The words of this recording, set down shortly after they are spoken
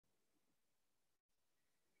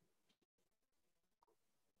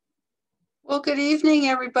Well, good evening,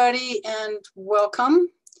 everybody, and welcome.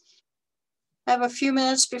 I have a few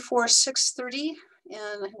minutes before 6:30,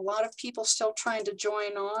 and a lot of people still trying to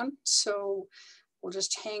join on, so we'll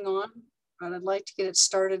just hang on. But I'd like to get it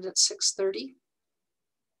started at 6:30.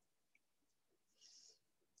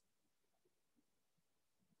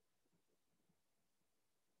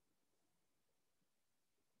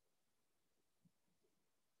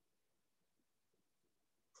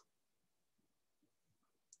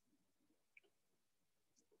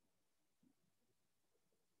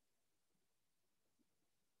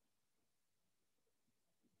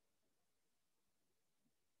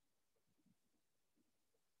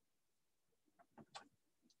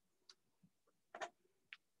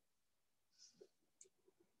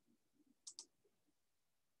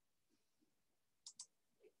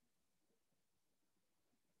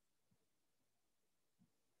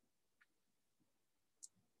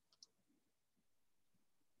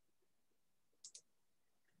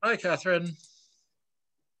 Hi, Catherine.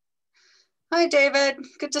 Hi, David.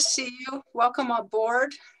 Good to see you. Welcome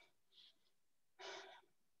aboard.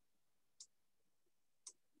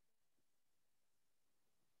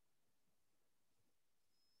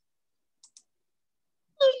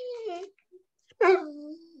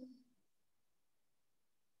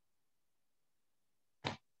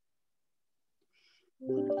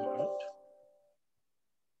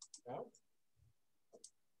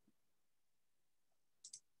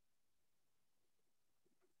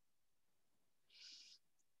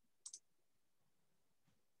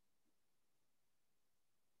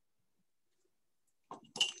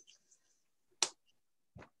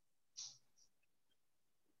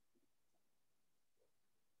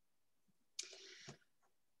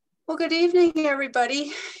 Well, good evening,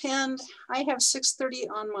 everybody. And I have 6:30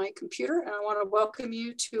 on my computer, and I want to welcome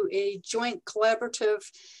you to a joint collaborative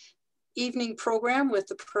evening program with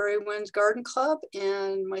the Prairie Winds Garden Club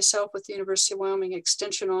and myself with the University of Wyoming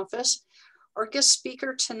Extension Office. Our guest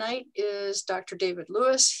speaker tonight is Dr. David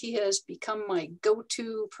Lewis. He has become my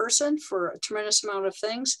go-to person for a tremendous amount of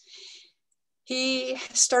things. He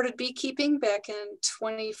started beekeeping back in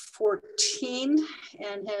 2014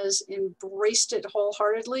 and has embraced it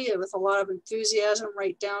wholeheartedly with a lot of enthusiasm,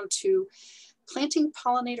 right down to planting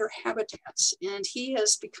pollinator habitats. And he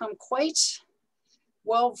has become quite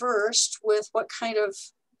well versed with what kind of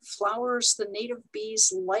flowers the native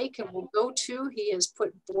bees like and will go to. He has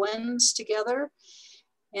put blends together,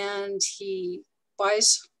 and he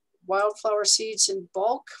buys wildflower seeds in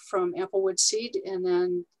bulk from Applewood Seed, and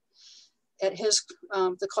then at his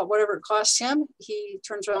whatever it costs him, he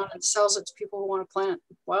turns around and sells it to people who want to plant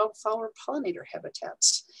wildflower pollinator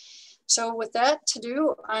habitats. So with that to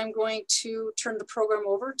do, I'm going to turn the program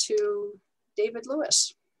over to David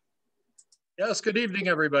Lewis. Yes, good evening,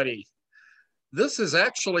 everybody. This is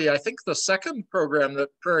actually, I think, the second program that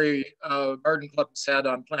Prairie Garden Club has had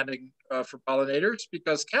on planting for pollinators,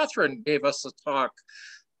 because Catherine gave us a talk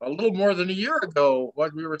a little more than a year ago when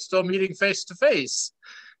we were still meeting face-to-face,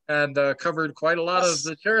 and covered quite a lot of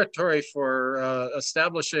the territory for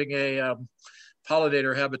establishing a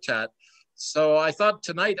pollinator habitat. So I thought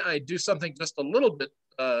tonight I'd do something just a little bit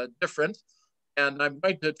different. And I'm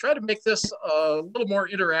going to try to make this a little more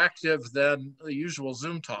interactive than the usual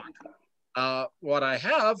Zoom talk. What I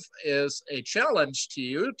have is a challenge to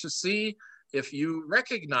you to see if you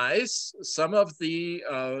recognize some of the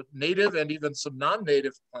native and even some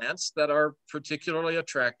non-native plants that are particularly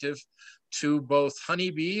attractive to both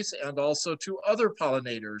honeybees and also to other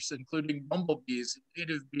pollinators, including bumblebees,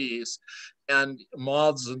 native bees, and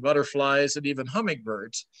moths and butterflies, and even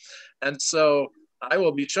hummingbirds. And so I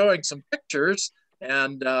will be showing some pictures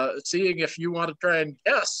and seeing if you want to try and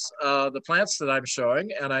guess the plants that I'm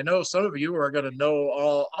showing. And I know some of you are going to know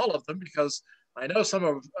all of them, because I know some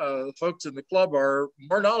of the folks in the club are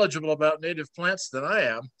more knowledgeable about native plants than I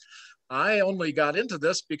am. I only got into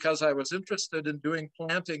this because I was interested in doing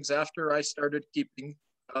plantings after I started keeping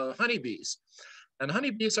honeybees. And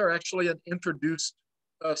honeybees are actually an introduced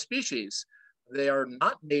species. They are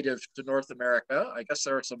not native to North America. I guess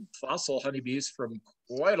there are some fossil honeybees from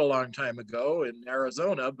quite a long time ago in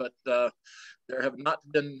Arizona, but there have not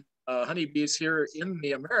been honeybees here in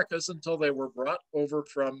the Americas until they were brought over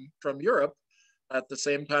from Europe at the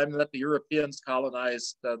same time that the Europeans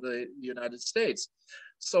colonized the United States.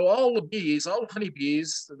 So all the bees, all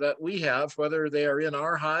honeybees that we have, whether they are in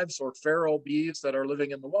our hives or feral bees that are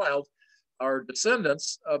living in the wild, are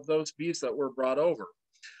descendants of those bees that were brought over.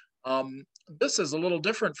 This is a little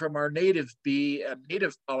different from our native bee and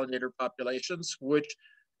native pollinator populations, which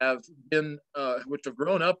have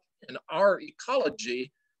grown up in our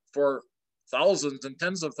ecology for thousands and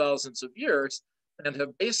tens of thousands of years. and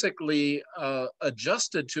have basically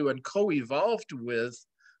adjusted to and co-evolved with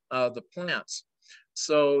the plants.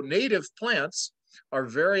 So native plants are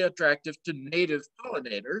very attractive to native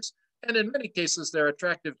pollinators, and in many cases, they're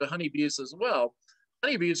attractive to honeybees as well.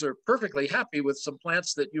 Honeybees are perfectly happy with some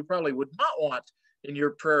plants that you probably would not want in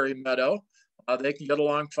your prairie meadow. They can get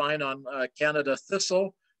along fine on Canada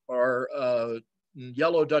thistle or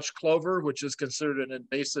yellow Dutch clover, which is considered an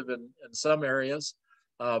invasive in some areas,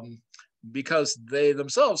 because they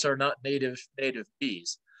themselves are not native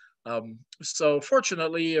bees. So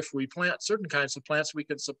fortunately, if we plant certain kinds of plants, we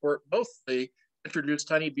can support both the introduced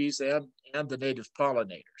honeybees and the native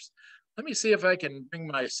pollinators. Let me see if I can bring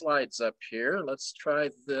my slides up here. Let's try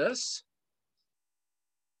this.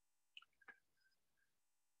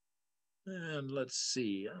 And let's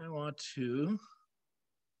see, I want to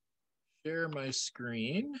share my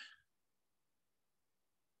screen.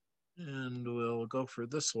 And we'll go for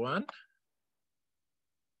this one.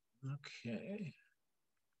 Okay.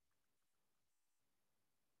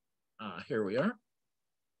 Here we are.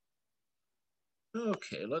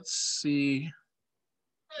 Okay, let's see.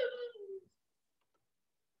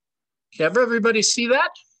 Can everybody see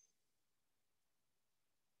that?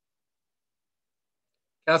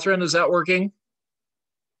 Catherine, is that working?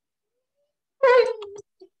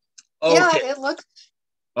 Okay. Yeah, it looks.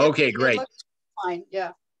 Okay, great. It looks fine,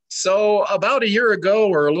 yeah. So about a year ago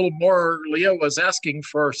or a little more, Leah was asking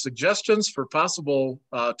for suggestions for possible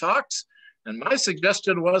talks. And my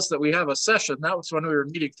suggestion was that we have a session, that was when we were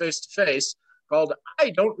meeting face-to-face, called I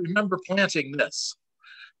Don't Remember Planting This.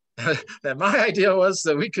 And my idea was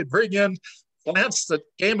that we could bring in plants that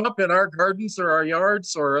came up in our gardens or our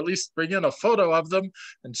yards, or at least bring in a photo of them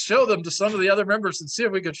and show them to some of the other members and see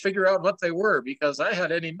if we could figure out what they were, because I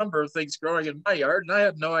had any number of things growing in my yard and I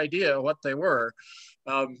had no idea what they were.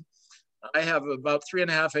 I have about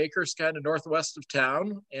 3.5 acres kind of northwest of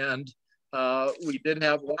town, and we did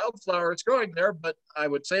have wildflowers growing there, but I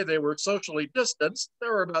would say they were socially distanced.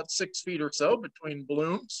 There were about 6 feet or so between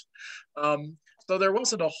blooms. So there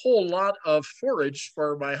wasn't a whole lot of forage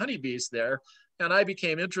for my honeybees there. And I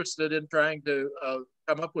became interested in trying to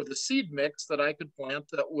come up with a seed mix that I could plant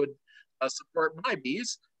that would support my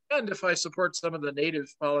bees. And if I support some of the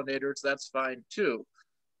native pollinators, that's fine too.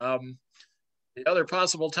 The other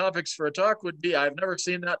possible topics for a talk would be, I've never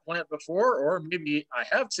seen that plant before, or maybe I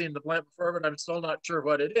have seen the plant before, but I'm still not sure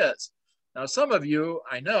what it is. Now, some of you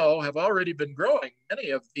I know have already been growing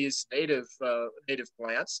many of these native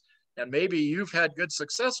plants, and maybe you've had good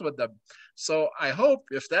success with them. So I hope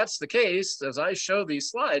if that's the case, as I show these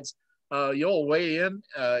slides, you'll weigh in,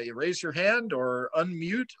 you raise your hand or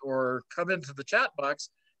unmute or come into the chat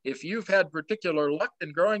box if you've had particular luck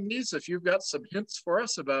in growing these, if you've got some hints for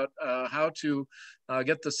us about how to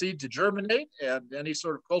get the seed to germinate and any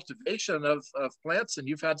sort of cultivation of plants, and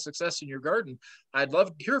you've had success in your garden, I'd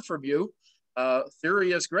love to hear from you.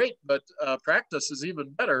 Theory is great, but practice is even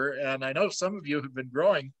better. And I know some of you have been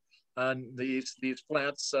growing these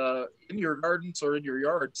plants in your gardens or in your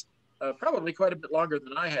yards probably quite a bit longer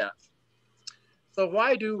than I have. So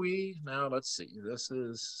why do we, now let's see,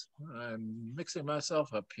 I'm mixing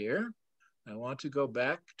myself up here. I want to go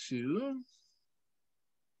back to,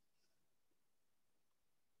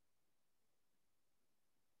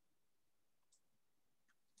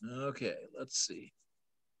 okay, let's see.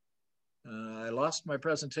 I lost my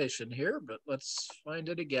presentation here, but let's find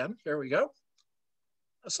it again. There we go.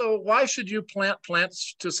 So why should you plant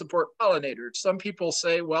plants to support pollinators? Some people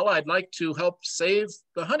say, well, I'd like to help save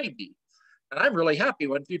the honeybee. And I'm really happy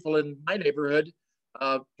when people in my neighborhood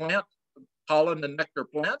plant pollen and nectar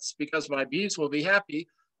plants, because my bees will be happy.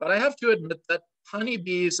 But I have to admit that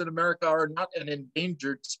honeybees in America are not an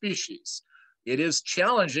endangered species. It is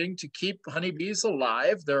challenging to keep honeybees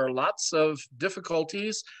alive. There are lots of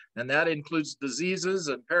difficulties, and that includes diseases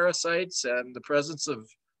and parasites and the presence of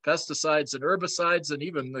pesticides and herbicides, and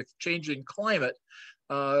even the changing climate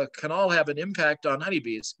can all have an impact on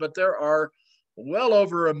honeybees. But there are well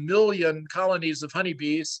over 1 million colonies of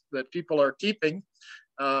honeybees that people are keeping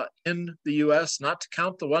in the US, not to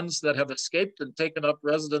count the ones that have escaped and taken up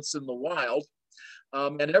residence in the wild.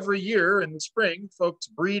 And every year in the spring, folks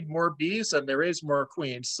breed more bees and they raise more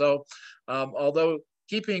queens. So although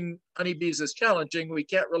keeping honeybees is challenging, we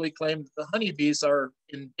can't really claim that the honeybees are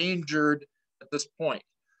endangered at this point.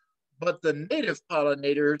 But the native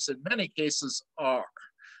pollinators in many cases are.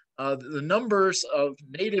 The numbers of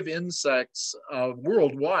native insects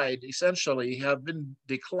worldwide essentially have been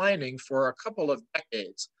declining for a couple of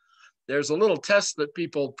decades. There's a little test that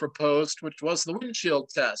people proposed, which was the windshield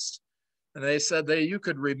test. And they said you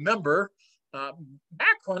could remember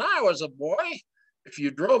back when I was a boy, if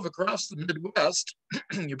you drove across the Midwest,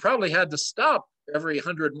 you probably had to stop every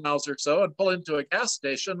 100 miles or so and pull into a gas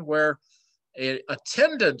station where an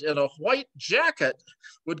attendant in a white jacket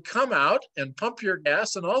would come out and pump your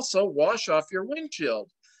gas and also wash off your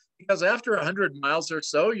windshield. Because after 100 miles or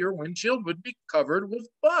so, your windshield would be covered with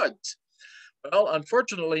bugs. Well,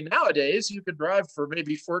 unfortunately, nowadays, you can drive for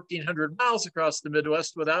maybe 1,400 miles across the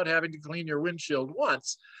Midwest without having to clean your windshield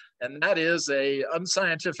once. And that is an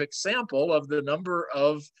unscientific sample of the number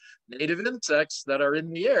of native insects that are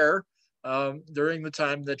in the air during the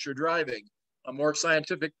time that you're driving. More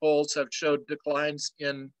scientific polls have showed declines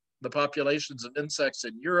in the populations of insects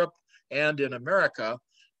in Europe and in America.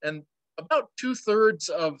 And about 2/3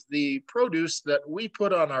 of the produce that we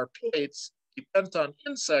put on our plates depends on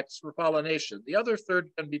insects for pollination. The other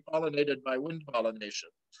third can be pollinated by wind pollination.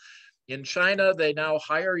 In China, they now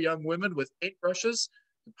hire young women with paintbrushes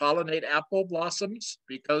to pollinate apple blossoms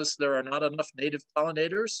because there are not enough native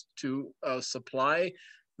pollinators to supply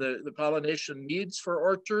the pollination needs for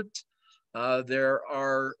orchards. They're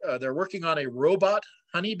working on a robot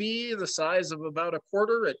honeybee the size of about a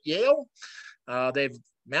quarter at Yale. They've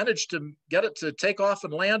managed to get it to take off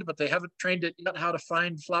and land, but they haven't trained it yet how to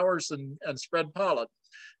find flowers and spread pollen.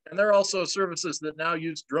 And there are also services that now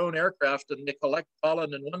use drone aircraft, and they collect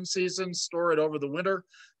pollen in one season, store it over the winter,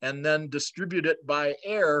 and then distribute it by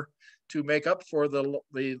air to make up for the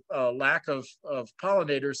lack of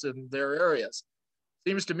pollinators in their areas.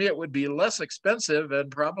 Seems to me it would be less expensive and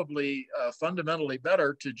probably fundamentally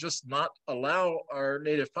better to just not allow our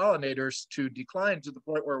native pollinators to decline to the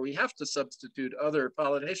point where we have to substitute other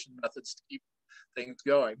pollination methods to keep things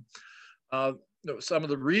going. Some of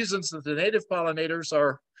the reasons that the native pollinators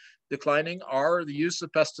are declining are the use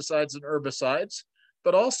of pesticides and herbicides,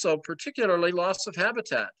 but also particularly loss of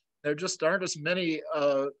habitat. There just aren't as many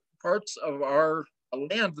parts of our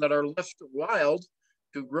land that are left wild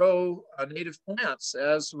to grow native plants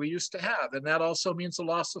as we used to have. And that also means a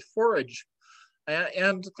loss of forage.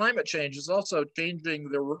 And climate change is also changing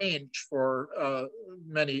the range for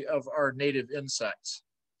many of our native insects.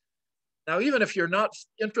 Now, even if you're not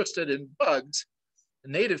interested in bugs,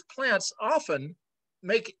 native plants often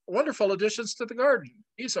make wonderful additions to the garden.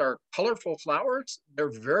 These are colorful flowers. They're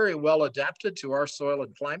very well adapted to our soil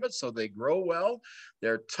and climate, so they grow well.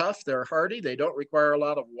 They're tough, they're hardy, they don't require a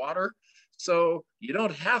lot of water. So you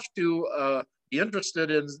don't have to be interested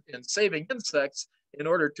in saving insects in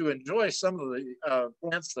order to enjoy some of the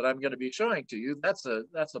plants that I'm going to be showing to you. That's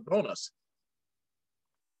a bonus.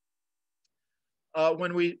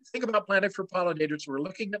 When we think about planting for pollinators, we're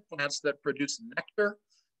looking at plants that produce nectar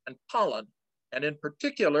and pollen. And in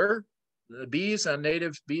particular, the bees and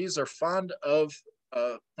native bees are fond of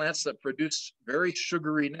plants that produce very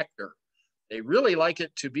sugary nectar. They really like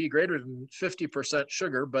it to be greater than 50%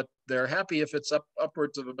 sugar, but they're happy if it's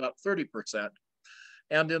upwards of about 30%.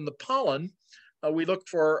 And in the pollen, we look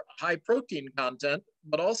for high protein content,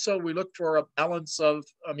 but also we look for a balance of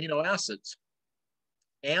amino acids.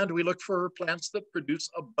 And we look for plants that produce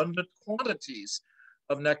abundant quantities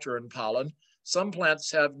of nectar and pollen. Some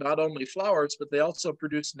plants have not only flowers, but they also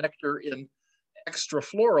produce nectar in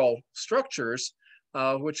extrafloral structures,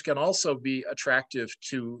 which can also be attractive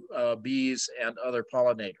to bees and other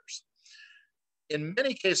pollinators. In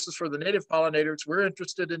many cases for the native pollinators, we're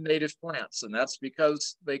interested in native plants, and that's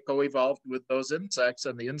because they co-evolved with those insects,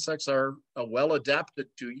 and the insects are well adapted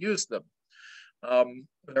to use them.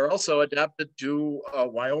 They're also adapted to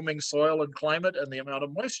Wyoming soil and climate and the amount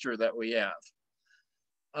of moisture that we have.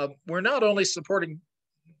 We're not only supporting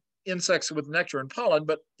insects with nectar and pollen,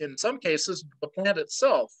 but in some cases, the plant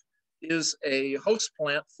itself is a host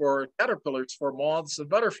plant for caterpillars, for moths and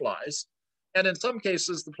butterflies. And in some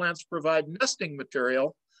cases, the plants provide nesting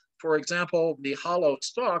material. For example, the hollow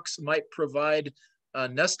stalks might provide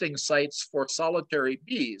nesting sites for solitary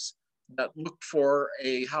bees that look for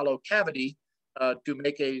a hollow cavity to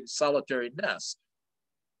make a solitary nest.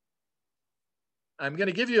 I'm going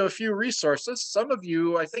to give you a few resources. Some of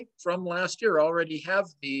you, I think from last year, already have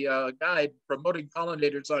the guide Promoting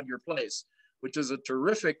Pollinators on Your Place, which is a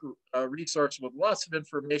terrific resource with lots of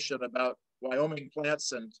information about Wyoming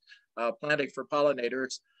plants and planting for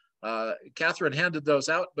pollinators. Catherine handed those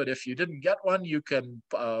out, but if you didn't get one, you can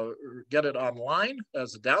get it online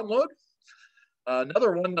as a download.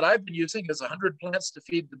 Another one that I've been using is 100 Plants to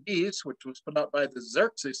Feed the Bees, which was put out by the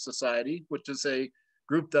Xerxes Society, which is a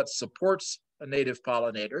group that supports native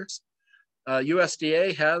pollinators.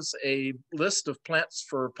 USDA has a list of plants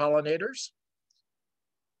for pollinators.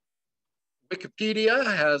 Wikipedia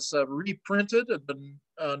has reprinted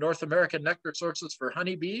the North American nectar sources for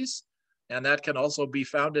honeybees, and that can also be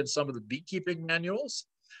found in some of the beekeeping manuals.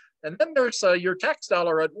 And then there's your tax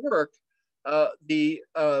dollar at work. The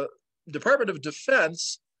Department of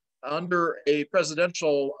Defense, under a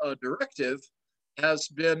presidential directive, has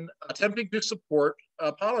been attempting to support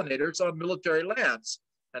pollinators on military lands.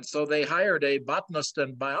 And so they hired a botanist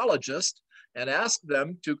and biologist and asked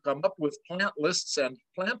them to come up with plant lists and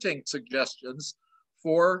planting suggestions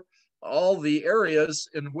for all the areas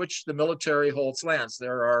in which the military holds lands.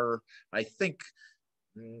 There are, I think,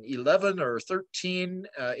 11 or 13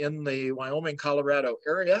 in the Wyoming, Colorado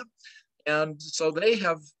area. And so they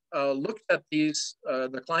have looked at the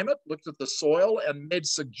climate, looked at the soil, and made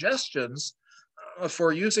suggestions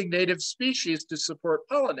for using native species to support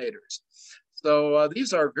pollinators. So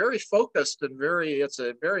these are very focused and it's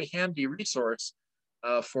a very handy resource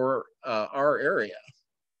for our area.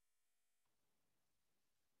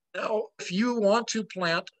 Now, if you want to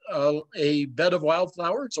plant a bed of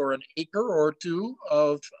wildflowers or an acre or two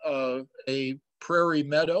of a prairie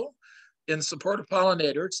meadow in support of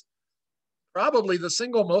pollinators, probably the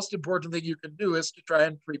single most important thing you can do is to try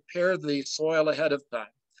and prepare the soil ahead of time.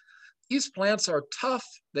 These plants are tough.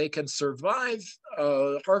 They can survive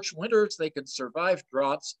harsh winters. They can survive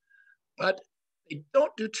droughts, but they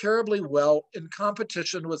don't do terribly well in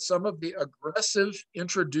competition with some of the aggressive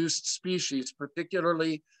introduced species,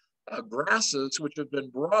 particularly grasses, which have been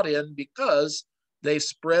brought in because they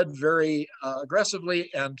spread very aggressively.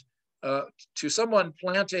 And to someone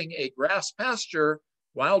planting a grass pasture,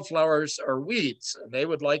 wildflowers are weeds, and they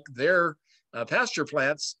would like their pasture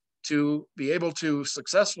plants to be able to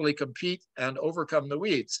successfully compete and overcome the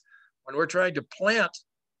weeds. When we're trying to plant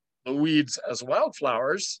the weeds as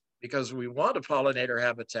wildflowers, because we want a pollinator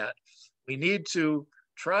habitat, we need to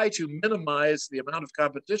try to minimize the amount of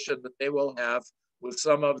competition that they will have with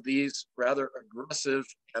some of these rather aggressive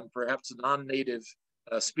and perhaps non-native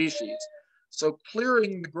species. So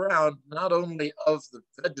clearing the ground, not only of the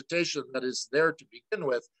vegetation that is there to begin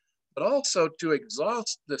with, but also to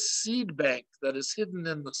exhaust the seed bank that is hidden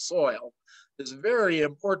in the soil is very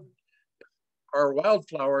important. Our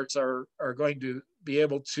wildflowers are going to be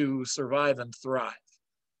able to survive and thrive.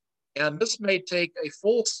 And this may take a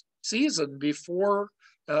full season before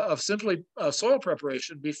of simply soil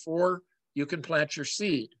preparation before you can plant your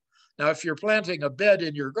seed. Now, if you're planting a bed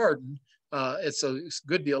in your garden, it's a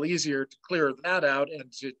good deal easier to clear that out and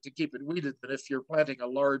to keep it weeded than if you're planting a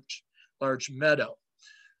large meadow.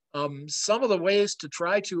 Some of the ways to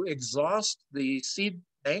try to exhaust the seed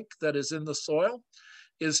bank that is in the soil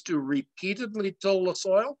is to repeatedly till the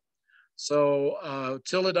soil. So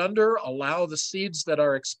till it under, allow the seeds that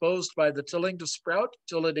are exposed by the tilling to sprout,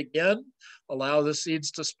 till it again, allow the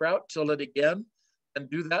seeds to sprout, till it again, and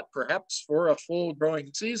do that perhaps for a full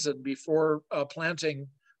growing season before planting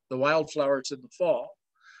the wildflowers in the fall.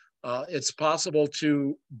 It's possible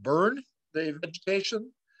to burn the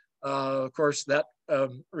vegetation. Of course, that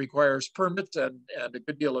requires permits and a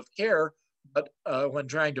good deal of care, but when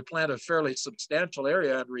trying to plant a fairly substantial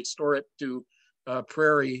area and restore it to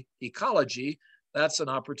prairie ecology, that's an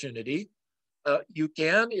opportunity. You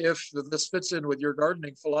can, if this fits in with your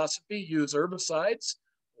gardening philosophy, use herbicides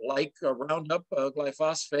like Roundup,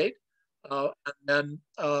 glyphosate, and then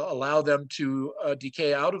allow them to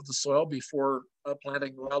decay out of the soil before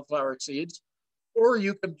planting wildflower seeds. Or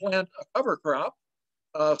you can plant a cover crop,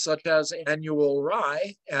 such as annual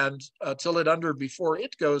rye, and till it under before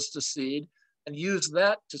it goes to seed, and use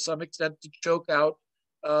that to some extent to choke out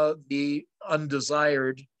the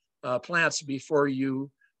undesired plants before you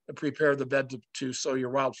prepare the bed to sow your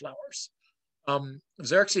wildflowers.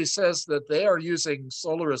 Xerxes says that they are using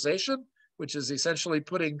solarization, which is essentially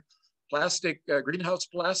putting plastic, greenhouse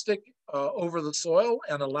plastic over the soil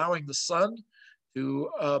and allowing the sun to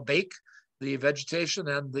bake the vegetation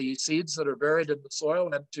and the seeds that are buried in the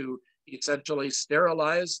soil and to essentially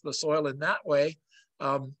sterilize the soil in that way.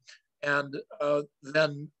 Then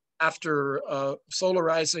after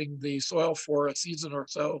solarizing the soil for a season or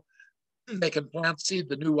so, they can plant seed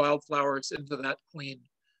the new wildflowers into that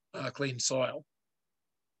clean soil.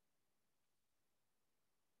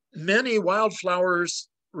 Many wildflowers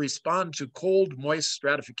respond to cold, moist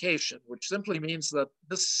stratification, which simply means that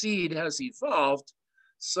this seed has evolved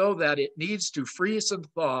so that it needs to freeze and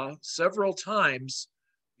thaw several times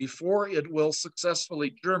before it will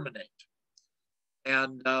successfully germinate.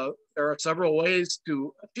 And there are several ways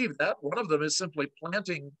to achieve that. One of them is simply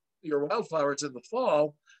planting your wildflowers in the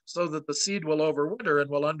fall so that the seed will overwinter and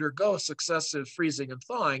will undergo successive freezing and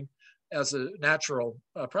thawing as a natural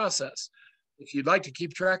process. If you'd like to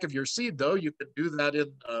keep track of your seed, though, you can do that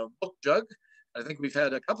in a milk jug. I think we've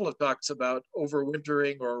had a couple of talks about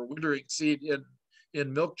overwintering or wintering seed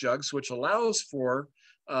in milk jugs, which allows for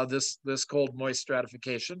this cold moist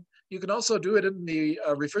stratification. You can also do it in the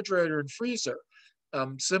refrigerator and freezer.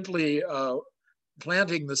 Simply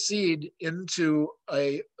planting the seed into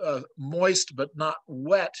a moist but not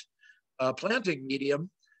wet planting medium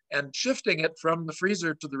and shifting it from the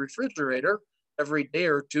freezer to the refrigerator every day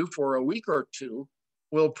or two for a week or two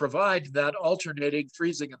will provide that alternating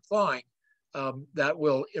freezing and thawing that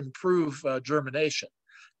will improve germination.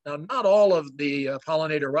 Now, not all of the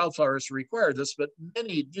pollinator wildflowers require this, but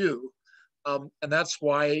many do. And that's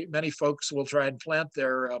why many folks will try and plant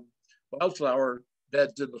their wildflower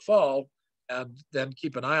beds in the fall and then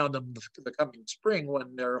keep an eye on them the coming spring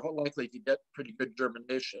when they're likely to get pretty good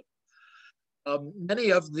germination.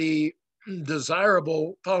 Many of the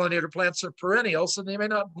desirable pollinator plants are perennials, and they may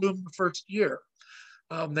not bloom the first year.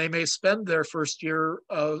 They may spend their first year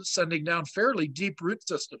sending down fairly deep root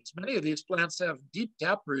systems. Many of these plants have deep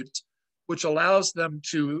tap roots, which allows them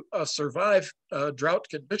to survive drought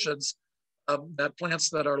conditions that plants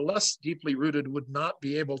that are less deeply rooted would not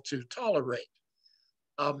be able to tolerate.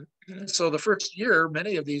 So the first year,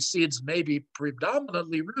 many of these seeds may be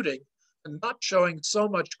predominantly rooting and not showing so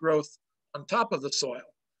much growth on top of the soil.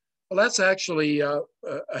 Well, that's actually a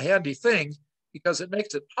handy thing because it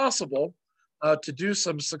makes it possible to do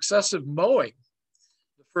some successive mowing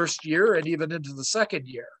the first year and even into the second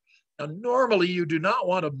year. Now, normally you do not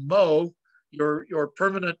want to mow your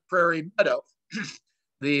permanent prairie meadow.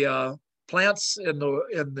 The plants in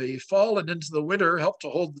the fall and into the winter help to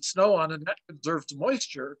hold the snow on, and that conserves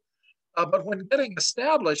moisture. But when getting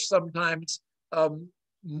established, sometimes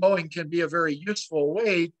mowing can be a very useful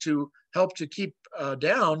way to help to keep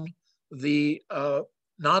down the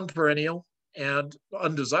non-perennial and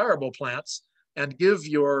undesirable plants and give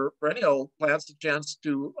your perennial plants a chance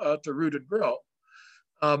to root and grow.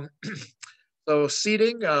 So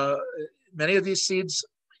seeding, many of these seeds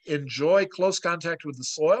enjoy close contact with the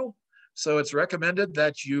soil. So it's recommended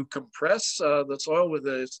that you compress the soil with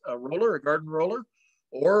a roller, a garden roller,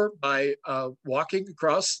 or by walking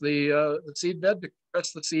across the seed bed to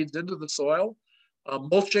press the seeds into the soil.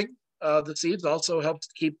 Mulching the seeds also helps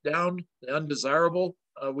to keep down the undesirable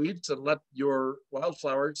weeds and let your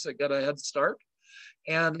wildflowers get a head start.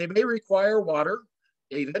 And they may require water.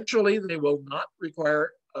 Eventually, they will not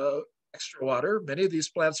require extra water. Many of these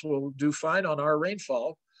plants will do fine on our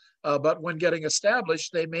rainfall. But when getting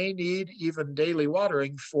established, they may need even daily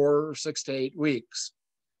watering for 6 to 8 weeks.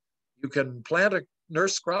 You can plant a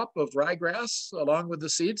nurse crop of ryegrass along with the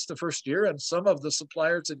seeds the first year, and some of the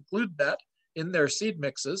suppliers include that in their seed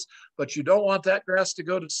mixes, but you don't want that grass to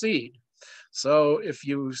go to seed. So if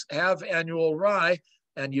you have annual rye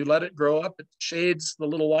and you let it grow up, it shades the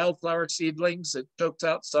little wildflower seedlings, it chokes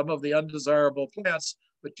out some of the undesirable plants,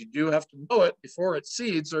 but you do have to mow it before it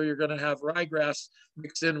seeds, or you're going to have ryegrass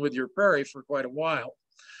mixed in with your prairie for quite a while.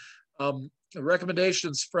 The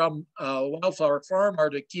recommendations from Wildflower Farm are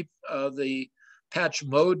to keep the patch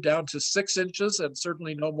mowed down to 6 inches and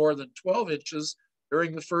certainly no more than 12 inches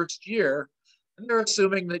during the first year. And they're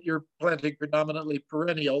assuming that you're planting predominantly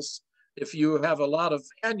perennials. If you have a lot of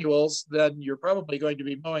annuals, then you're probably going to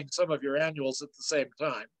be mowing some of your annuals at the same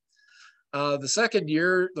time. The second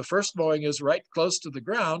year, the first mowing is right close to the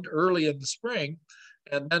ground early in the spring,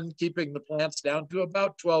 and then keeping the plants down to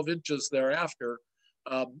about 12 inches thereafter,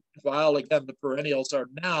 while again, the perennials are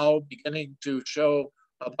now beginning to show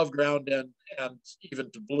above ground and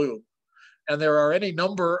even to bloom. And there are any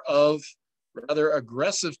number of rather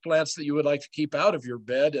aggressive plants that you would like to keep out of your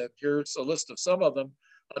bed, and here's a list of some of them.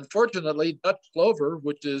 Unfortunately, Dutch clover,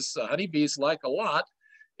 which is honeybees like a lot,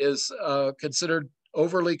 is considered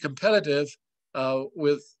overly competitive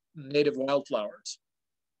with native wildflowers.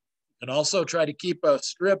 And also try to keep a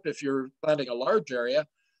strip, if you're planting a large area,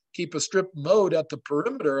 keep a strip mowed at the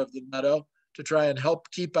perimeter of the meadow to try and help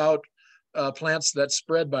keep out plants that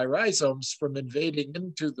spread by rhizomes from invading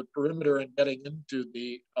into the perimeter and getting into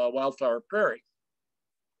the wildflower prairie.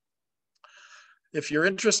 If you're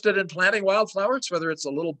interested in planting wildflowers, whether it's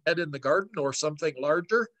a little bed in the garden or something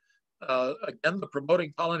larger, again, the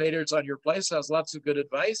Promoting Pollinators on Your Place has lots of good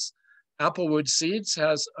advice. Applewood Seeds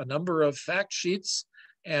has a number of fact sheets,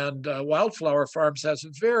 and Wildflower Farms has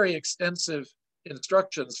very extensive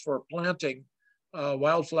instructions for planting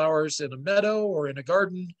wildflowers in a meadow or in a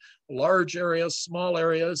garden, large areas, small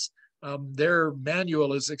areas. Their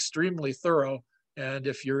manual is extremely thorough. And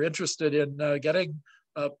if you're interested in getting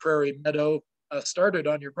a prairie meadow started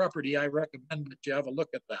on your property, I recommend that you have a look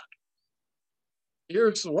at that.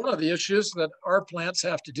 Here's one of the issues that our plants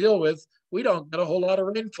have to deal with. We don't get a whole lot of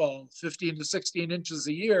rainfall, 15 to 16 inches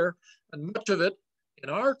a year, and much of it in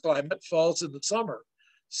our climate falls in the summer.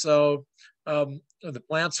 So the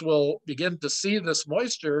plants will begin to see this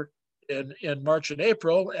moisture in March and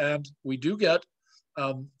April, and we do get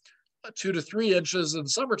 2 to 3 inches in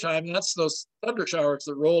summertime. And that's those thunder showers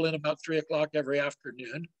that roll in about 3 o'clock every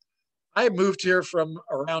afternoon. I moved here from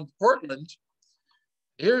around Portland.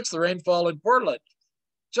 Here's the rainfall in Portland,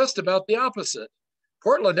 just about the opposite.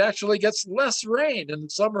 Portland actually gets less rain in the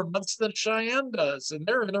summer months than Cheyenne does, and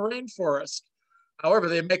they're in a rainforest. However,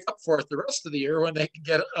 they make up for it the rest of the year when they can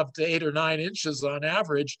get up to 8 or 9 inches on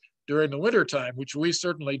average during the wintertime, which we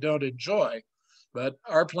certainly don't enjoy. But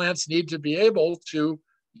our plants need to be able to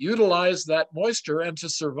utilize that moisture and to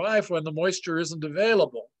survive when the moisture isn't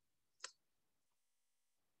available.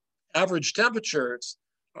 Average temperatures,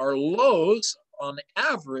 our lows on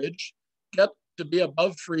average get to be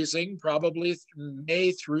above freezing probably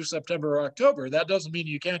May through September or October. That doesn't mean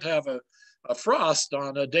you can't have a frost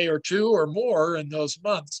on a day or two or more in those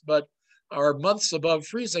months, but our months above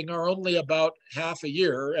freezing are only about half a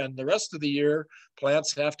year, and the rest of the year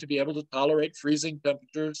plants have to be able to tolerate freezing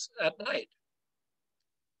temperatures at night.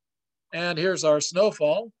 And here's our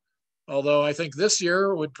snowfall, although I think this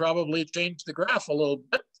year would probably change the graph a little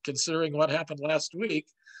bit considering what happened last week.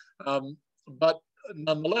 But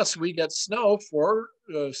nonetheless, we get snow for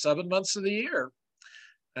 7 months of the year,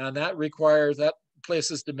 and that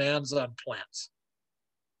places demands on plants.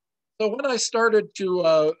 So when I started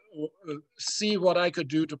to see what I could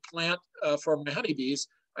do to plant for my honeybees,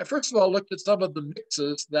 I first of all looked at some of the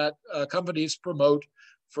mixes that companies promote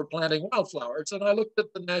for planting wildflowers. And I looked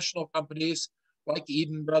at the national companies like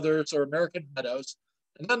Eden Brothers or American Meadows.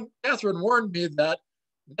 And then Catherine warned me that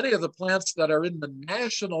many of the plants that are in the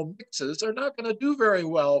national mixes are not going to do very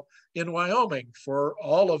well in Wyoming for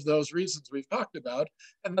all of those reasons we've talked about,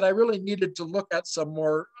 and that I really needed to look at some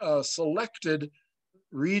more selected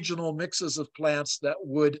regional mixes of plants that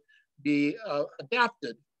would be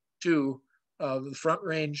adapted to the Front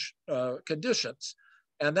Range conditions.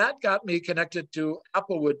 And that got me connected to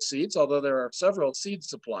applewood seeds, although there are several seed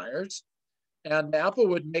suppliers. And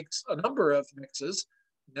applewood makes a number of mixes.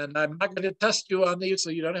 And I'm not going to test you on these,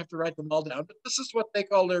 so you don't have to write them all down. But this is what they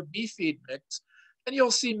call their bee feed mix. And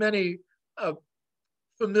you'll see many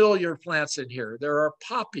familiar plants in here. There are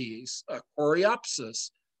poppies,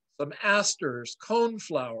 coreopsis, some asters,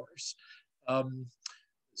 coneflowers,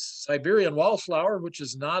 Siberian wallflower, which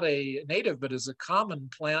is not a native, but is a common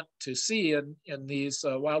plant to see in these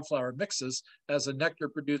wildflower mixes as a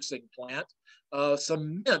nectar-producing plant.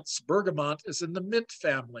 Some mints, bergamot is in the mint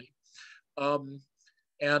family,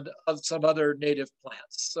 and some other native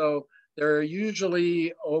plants. So there are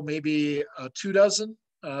usually, maybe 2 dozen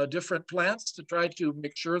different plants to try to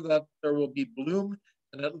make sure that there will be bloom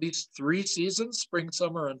in at least 3 seasons, spring,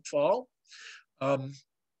 summer, and fall.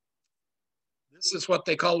 This is what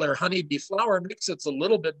they call their honeybee flower mix. It's a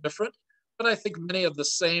little bit different, but I think many of the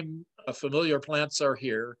same familiar plants are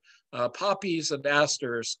here. Poppies and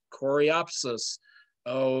asters, coreopsis,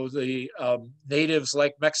 the natives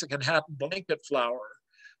like Mexican hat and blanket flower,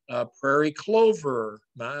 prairie clover,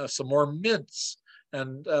 some more mints,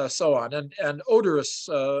 and so on, and odorous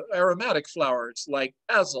aromatic flowers like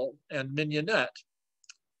basil and mignonette.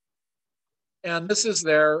 And this is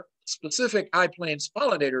their specific High Plains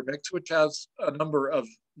pollinator mix, which has a number of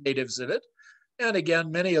natives in it. And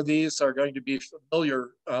again, many of these are going to be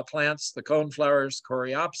familiar plants, the coneflowers,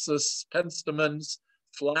 coreopsis, penstemons,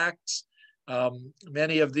 flax.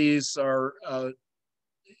 Many of these are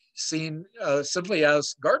seen simply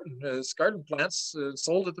as garden plants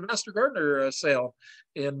sold at the Master Gardener sale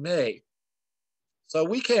in May. So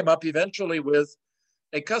we came up eventually with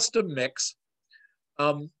a custom mix.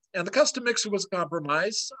 And the custom mix was a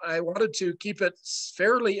compromise. I wanted to keep it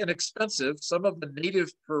fairly inexpensive. Some of the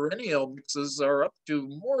native perennial mixes are up to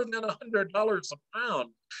more than $100 a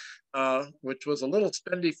pound, which was a little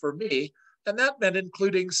spendy for me. And that meant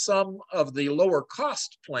including some of the lower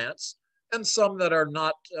cost plants and some that are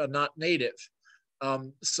not native.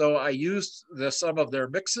 So I used some of their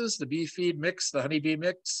mixes, the bee feed mix, the honeybee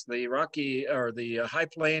mix, the High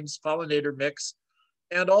Plains pollinator mix,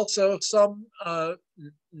 and also some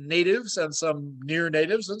natives and some near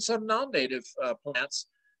natives and some non-native plants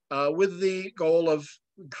with the goal of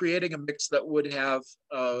creating a mix that would have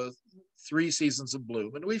 3 seasons of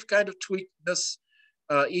bloom. And we've kind of tweaked this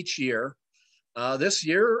each year. This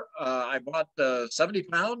year, I bought 70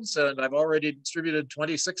 pounds and I've already distributed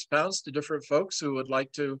 26 pounds to different folks who would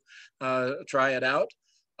like to try it out.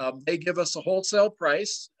 They give us a wholesale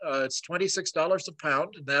price. It's $26 a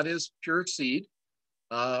pound, and that is pure seed.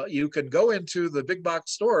 You can go into the big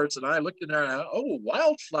box stores, and I looked in there and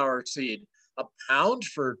wildflower seed, a pound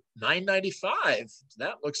for $9.95.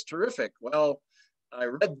 That looks terrific. Well, I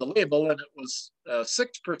read the label and it was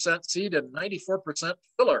 6% seed and 94%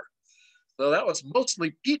 filler. So that was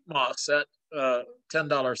mostly peat moss at $10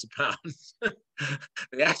 a pound.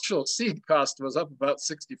 The actual seed cost was up about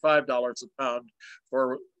 $65 a pound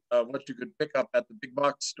for what you could pick up at the big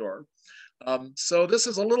box store. So this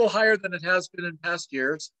is a little higher than it has been in past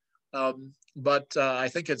years, but I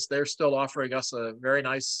think they're still offering us a very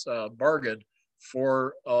nice bargain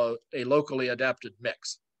for a locally adapted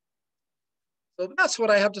mix. So that's what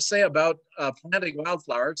I have to say about planting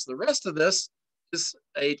wildflowers. The rest of this is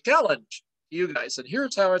a challenge to you guys, and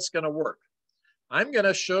here's how it's going to work. I'm going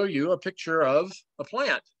to show you a picture of a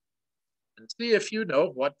plant and see if you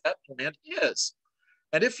know what that plant is.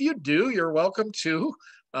 And if you do, you're welcome to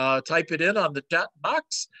type it in on the chat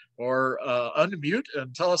box or unmute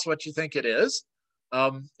and tell us what you think it is.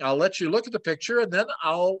 I'll let you look at the picture and then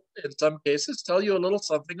I'll, in some cases, tell you a little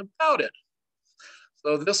something about it.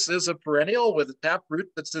 So this is a perennial with a taproot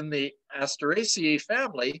that's in the Asteraceae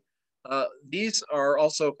family. These are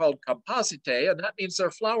also called compositae, and that means their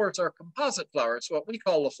flowers are composite flowers. What we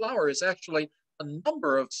call a flower is actually a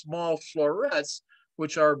number of small florets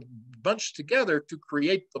which are bunched together to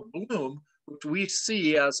create the bloom, which we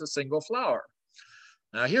see as a single flower.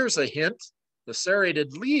 Now here's a hint. The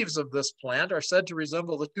serrated leaves of this plant are said to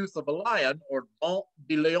resemble the tooth of a lion, or dent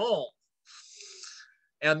de lion.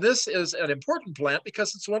 And this is an important plant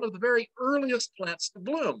because it's one of the very earliest plants to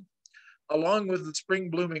bloom. Along with the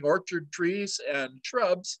spring blooming orchard trees and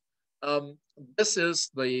shrubs, this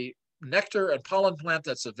is the nectar and pollen plant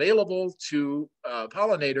that's available to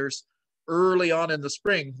pollinators early on in the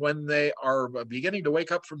spring when they are beginning to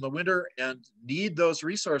wake up from the winter and need those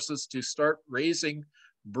resources to start raising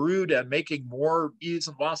brood and making more bees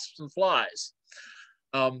and wasps and flies.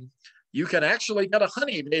 You can actually get a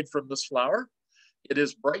honey made from this flower. It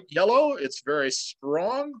is bright yellow, it's very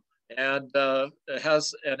strong, and it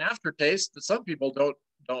has an aftertaste that some people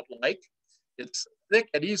don't like. It's thick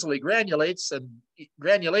and easily granulates, and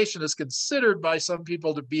granulation is considered by some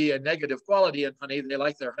people to be a negative quality in honey. They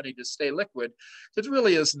like their honey to stay liquid. It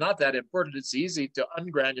really is not that important. It's easy to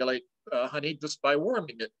ungranulate honey just by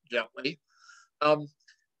warming it gently.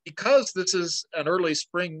 Because this is an early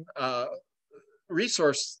spring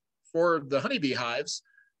resource for the honeybee hives,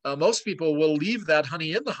 most people will leave that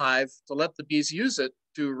honey in the hive to let the bees use it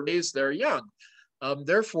to raise their young.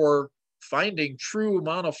 Therefore, finding true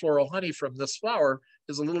monofloral honey from this flower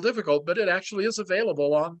is a little difficult, but it actually is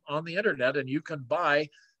available on the internet, and you can buy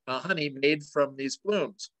honey made from these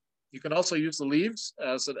blooms. You can also use the leaves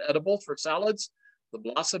as an edible for salads. The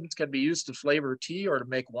blossoms can be used to flavor tea or to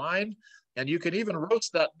make wine, and you can even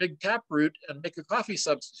roast that big taproot and make a coffee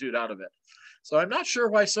substitute out of it. So I'm not sure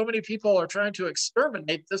why so many people are trying to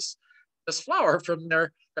exterminate this flower from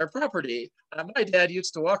their property. My dad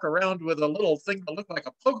used to walk around with a little thing that looked like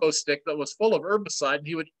a pogo stick that was full of herbicide, and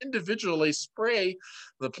he would individually spray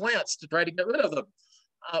the plants to try to get rid of them,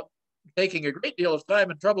 taking a great deal of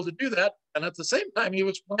time and trouble to do that. And at the same time, he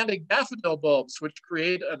was planting daffodil bulbs, which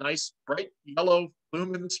create a nice bright yellow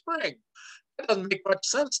bloom in the spring. That doesn't make much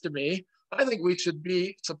sense to me. I think we should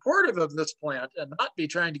be supportive of this plant and not be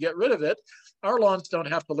trying to get rid of it. Our lawns don't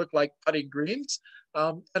have to look like putting greens.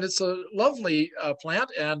 And it's a lovely plant,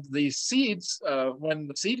 and the seeds, when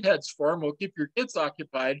the seed heads form, will keep your kids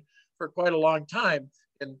occupied for quite a long time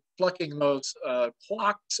in plucking those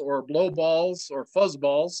clocks or blow balls or fuzz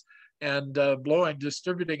balls and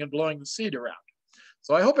distributing and blowing the seed around.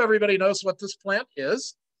 So I hope everybody knows what this plant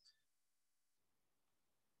is.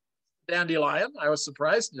 Dandelion. I was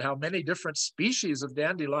surprised at how many different species of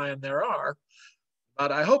dandelion there are,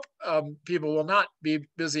 but I hope people will not be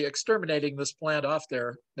busy exterminating this plant off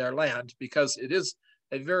their land, because it is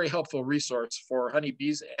a very helpful resource for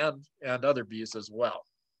honeybees and other bees as well.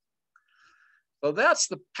 So that's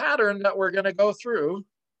the pattern that we're going to go through.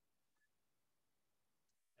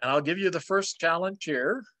 And I'll give you the first challenge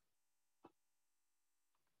here.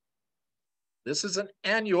 This is an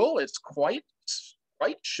annual. It's quite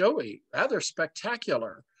showy, rather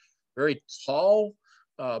spectacular. Very tall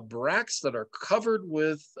bracts that are covered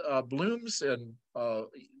with blooms in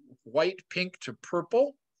white, pink to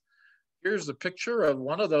purple. Here's a picture of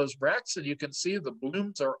one of those bracts, and you can see the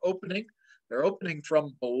blooms are opening. They're opening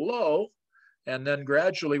from below and then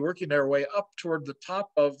gradually working their way up toward the top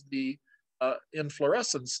of the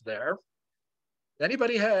inflorescence there.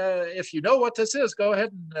 Anybody, if you know what this is, go ahead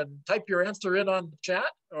and type your answer in on the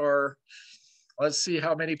chat, or let's see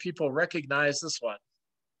how many people recognize this one.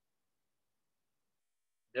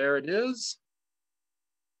 There it is.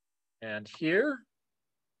 And here.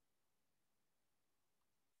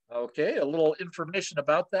 Okay, a little information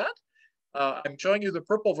about that. I'm showing you the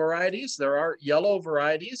purple varieties. There are yellow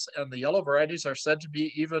varieties, and the yellow varieties are said to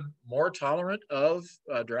be even more tolerant of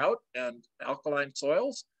drought and alkaline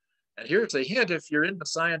soils. And here's a hint, if you're into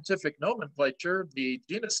scientific nomenclature, the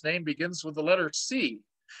genus name begins with the letter C.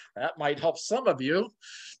 That might help some of you.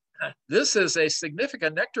 This is a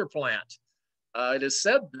significant nectar plant. It is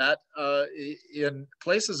said that in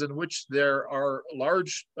places in which there are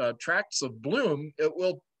large tracts of bloom, it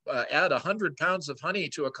will add 100 pounds of honey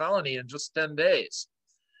to a colony in just 10 days,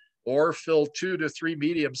 or fill 2 to 3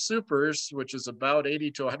 medium supers, which is about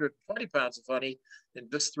 80 to 120 pounds of honey in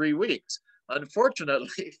just 3 weeks.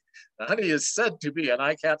 Unfortunately, the honey is said to be, and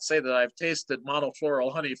I can't say that I've tasted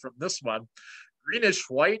monofloral honey from this one, greenish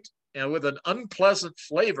white and with an unpleasant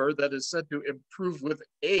flavor that is said to improve with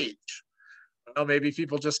age. Well, maybe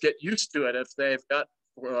people just get used to it if they've got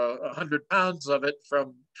 100 pounds of it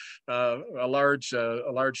from a large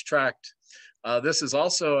tract. This is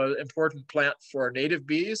also an important plant for native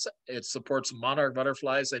bees. It supports monarch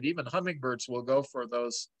butterflies, and even hummingbirds will go for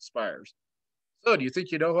those spires. So do you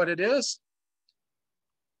think you know what it is?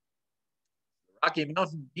 Rocky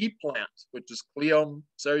Mountain bee plant, which is Cleome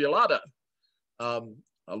cellulata.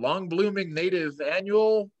 A long blooming native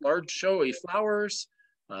annual, large showy flowers,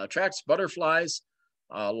 attracts butterflies.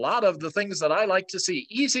 A lot of the things that I like to see,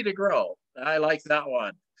 easy to grow. I like that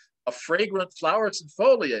one. Fragrant flowers and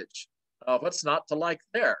foliage. What's not to like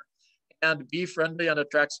there? And bee friendly and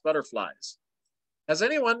attracts butterflies. Has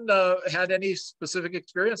anyone had any specific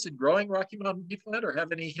experience in growing Rocky Mountain bee plant, or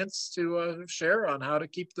have any hints to share on how to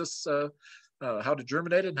keep this, how to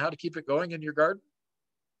germinate it and how to keep it going in your garden?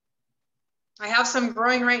 I have some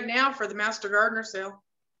growing right now for the Master Gardener sale.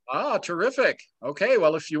 Ah, terrific. Okay,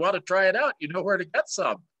 well, if you want to try it out, you know where to get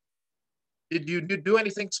some. Did you do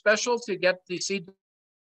anything special to get the seed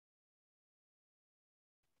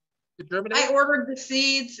to germinate? I ordered the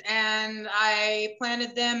seeds and I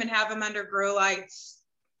planted them and have them under grow lights.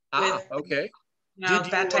 Okay. You know,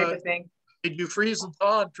 that type of thing. Did you freeze and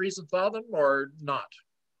thaw them or not?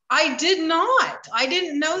 I did not. I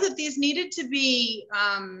didn't know that these needed to be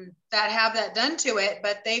that have that done to it,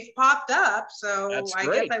 but they've popped up. So I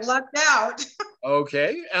guess I lucked out.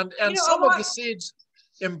 Okay. And you know, some of the seeds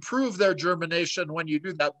improve their germination when you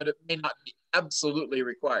do that, but it may not be absolutely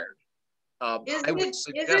required. Is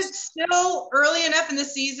it still early enough in the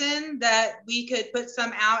season that we could put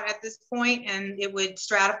some out at this point and it would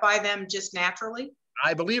stratify them just naturally?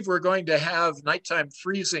 I believe we're going to have nighttime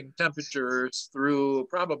freezing temperatures through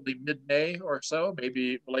probably mid-May or so,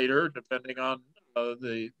 maybe later, depending on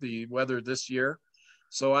the weather this year.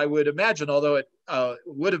 So I would imagine, although it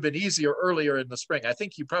would have been easier earlier in the spring, I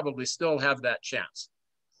think you probably still have that chance.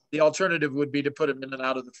 The alternative would be to put them in and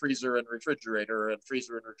out of the freezer and refrigerator and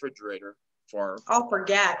freezer and refrigerator for. I'll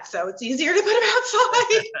forget, so it's easier to put them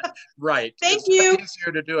outside. Right. Thank you. It's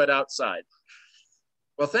easier to do it outside.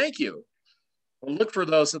 Well, thank you. We'll look for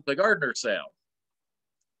those at the gardener sale.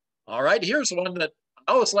 All right, here's one that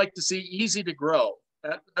I always like to see, easy to grow.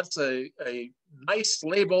 That's a nice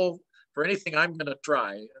label for anything I'm going to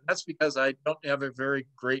try. And that's because I don't have a very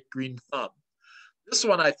great green thumb. This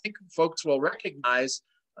one I think folks will recognize.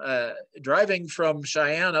 Driving from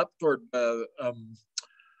Cheyenne up toward I'm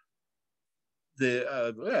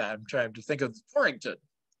trying to think of Torrington.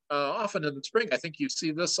 Often in the spring, I think you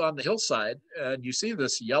see this on the hillside, and you see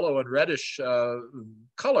this yellow and reddish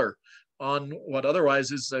color on what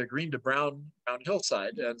otherwise is a green to brown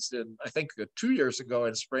hillside. And I think 2 years ago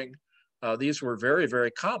in spring, these were very,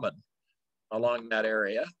 very common along that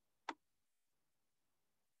area.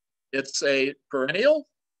 It's a perennial.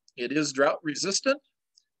 It is drought resistant,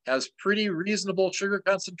 has pretty reasonable sugar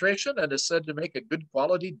concentration, and is said to make a good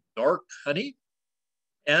quality dark honey.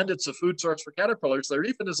 And it's a food source for caterpillars. There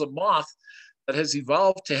even is a moth that has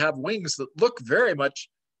evolved to have wings that look very much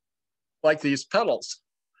like these petals,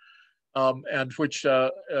 and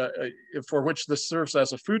for which this serves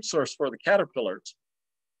as a food source for the caterpillars.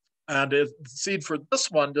 And the seed for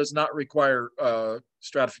this one does not require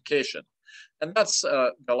stratification. And that's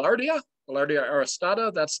Gaillardia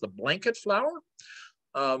aristata. That's the blanket flower.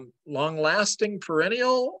 Long-lasting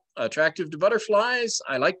perennial, attractive to butterflies.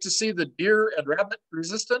 I like to see the deer and rabbit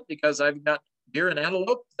resistant because I've got deer and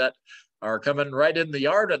antelope that are coming right in the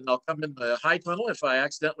yard, and they'll come in the high tunnel if I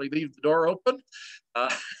accidentally leave the door open.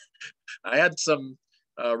 I had some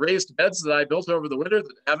raised beds that I built over the winter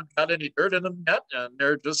that haven't got any dirt in them yet, and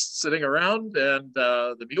they're just sitting around, and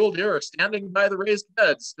the mule deer are standing by the raised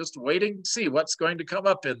beds just waiting to see what's going to come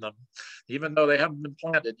up in them, even though they haven't been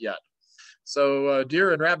planted yet. So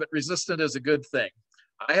deer and rabbit resistant is a good thing.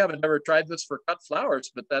 I haven't ever tried this for cut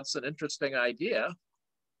flowers, but that's an interesting idea.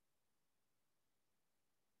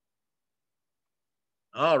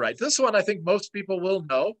 All right, this one I think most people will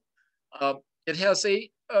know. It has a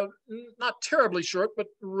not terribly short, but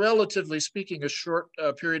relatively speaking, a short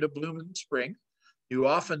period of bloom in spring. You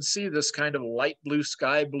often see this kind of light blue,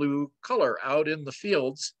 sky blue color out in the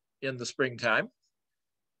fields in the springtime.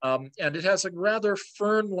 And it has a rather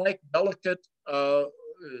fern-like, delicate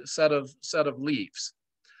set of leaves.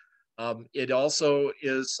 It also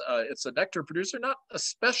is, it's a nectar producer, not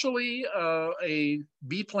especially a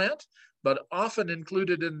bee plant, but often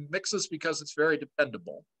included in mixes because it's very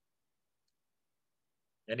dependable.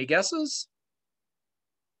 Any guesses?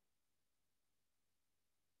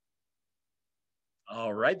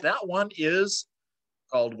 All right, that one is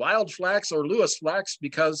called wild flax or Lewis flax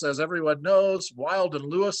because, as everyone knows, wild and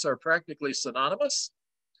Lewis are practically synonymous.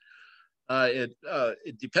 It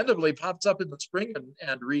dependably pops up in the spring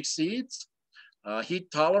and reseeds. Heat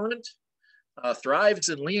tolerant, thrives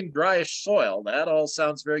in lean, dryish soil. That all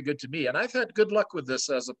sounds very good to me. And I've had good luck with this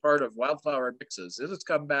as a part of wildflower mixes. It has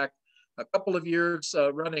come back a couple of years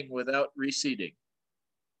running without reseeding.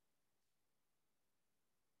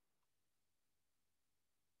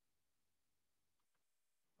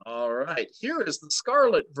 All right, here is the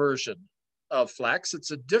scarlet version of flax.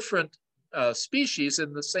 It's a different species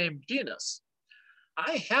in the same genus.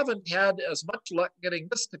 I haven't had as much luck getting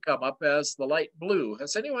this to come up as the light blue.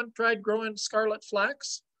 Has anyone tried growing scarlet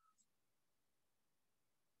flax?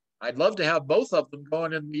 I'd love to have both of them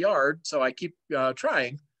going in the yard, so I keep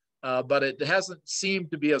trying, but it hasn't seemed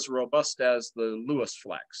to be as robust as the Lewis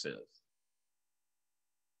flax is.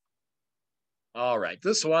 All right,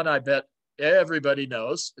 this one I bet everybody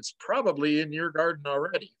knows. It's probably in your garden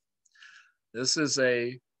already. This is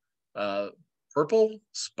a purple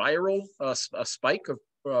spiral, a spike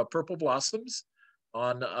of purple blossoms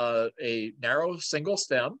on a narrow single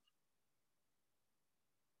stem.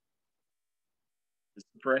 It's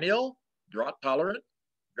perennial, drought tolerant,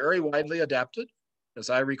 very widely adapted. As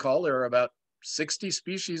I recall, there are about 60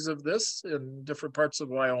 species of this in different parts of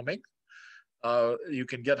Wyoming. You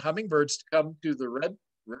can get hummingbirds to come to the red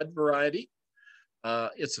variety.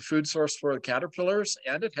 It's a food source for the caterpillars,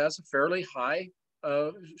 and it has a fairly high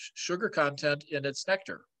sugar content in its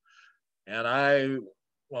nectar. And I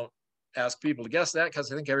won't ask people to guess that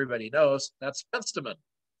because I think everybody knows that's penstemon.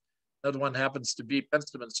 Another one happens to be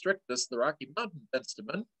Penstemon strictus, the Rocky Mountain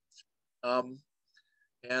penstemon.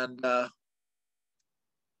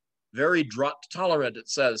 Very drought tolerant, it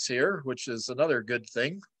says here, which is another good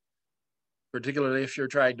thing, particularly if you're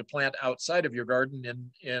trying to plant outside of your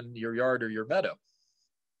garden in your yard or your meadow.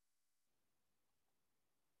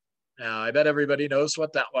 Now, I bet everybody knows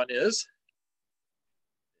what that one is.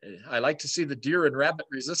 I like to see the deer and rabbit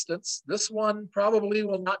resistance. This one probably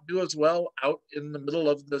will not do as well out in the middle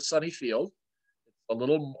of the sunny field. A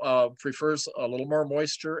little prefers a little more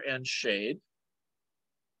moisture and shade.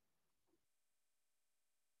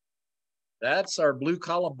 That's our blue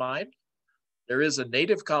columbine. There is a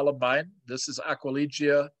native columbine. This is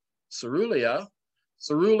Aquilegia cerulea.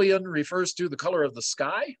 Cerulean refers to the color of the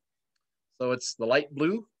sky. So it's the light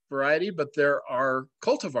blue variety, but there are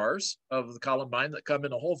cultivars of the columbine that come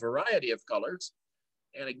in a whole variety of colors.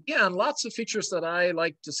 And again, lots of features that I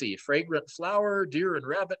like to see. Fragrant flower, deer and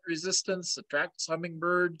rabbit resistance, attracts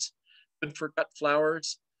hummingbirds, good for cut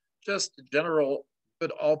flowers, just a general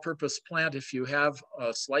good all-purpose plant if you have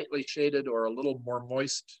a slightly shaded or a little more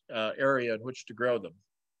moist area in which to grow them.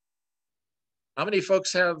 How many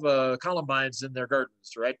folks have columbines in their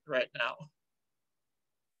gardens right now?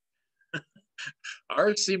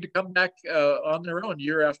 Ours seem to come back on their own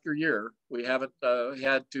year after year. We haven't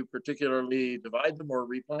had to particularly divide them or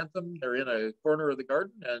replant them. They're in a corner of the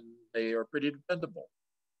garden and they are pretty dependable.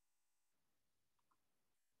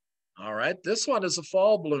 All right, this one is a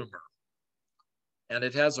fall bloomer. And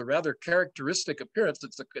it has a rather characteristic appearance.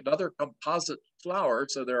 It's another composite flower,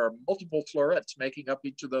 so there are multiple florets making up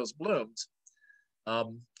each of those blooms.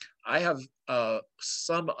 I have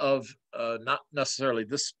some of, not necessarily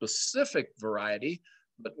this specific variety,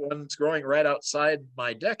 but one's growing right outside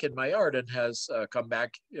my deck in my yard and has come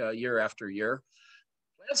back year after year.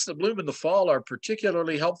 Plants that bloom in the fall are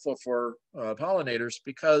particularly helpful for pollinators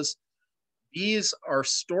because bees are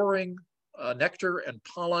storing nectar and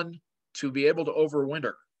pollen to be able to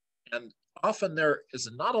overwinter. And often there is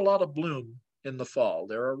not a lot of bloom in the fall.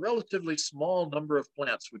 There are a relatively small number of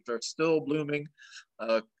plants which are still blooming.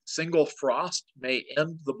 Single frost may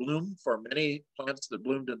end the bloom for many plants that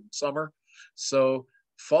bloomed in summer. So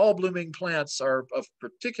fall blooming plants are of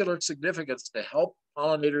particular significance to help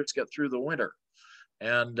pollinators get through the winter.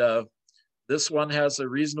 And this one has a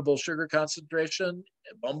reasonable sugar concentration.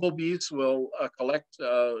 Bumblebees will collect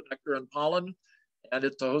nectar and pollen. and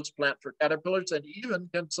it's a host plant for caterpillars and even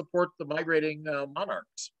can support the migrating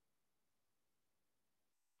monarchs.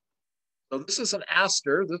 So this is an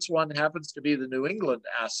aster. This one happens to be the New England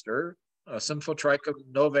aster, Symphotrichum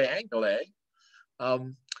novae angulae,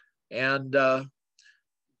 and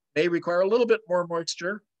may require a little bit more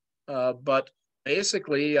moisture, but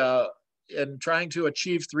basically in trying to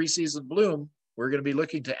achieve 3-season bloom, we're going to be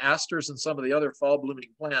looking to asters and some of the other fall blooming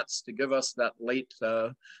plants to give us that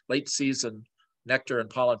late season nectar and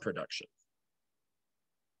pollen production.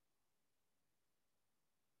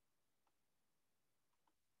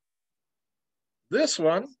 This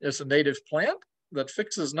one is a native plant that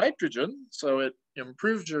fixes nitrogen, so it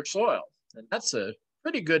improves your soil. And that's a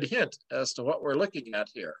pretty good hint as to what we're looking at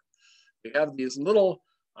here. We have these little,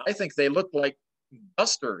 I think they look like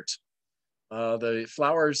busters. The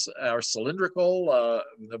flowers are cylindrical.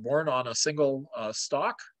 They're borne on a single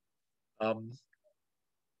stalk. This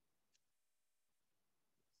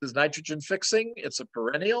is nitrogen fixing. It's a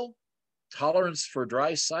perennial, tolerance for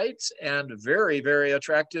dry sites, and very, very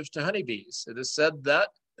attractive to honeybees. It is said that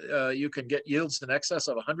you can get yields in excess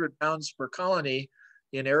of 100 pounds per colony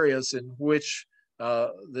in areas in which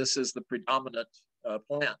this is the predominant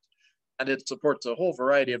plant. And it supports a whole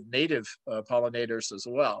variety of native pollinators as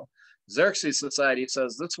well. Xerxes Society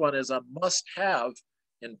says this one is a must-have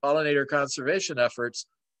in pollinator conservation efforts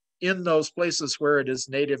in those places where it is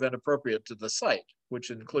native and appropriate to the site,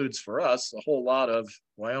 which includes for us a whole lot of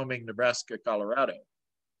Wyoming, Nebraska, Colorado.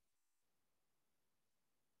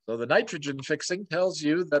 So the nitrogen fixing tells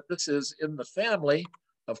you that this is in the family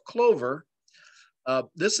of clover.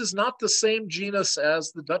 This is not the same genus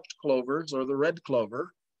as the Dutch clovers or the red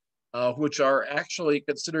clover, which are actually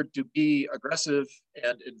considered to be aggressive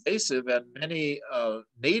and invasive, and many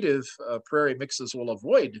native prairie mixes will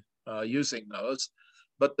avoid using those.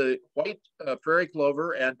 But the white prairie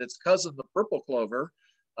clover and its cousin, the purple clover,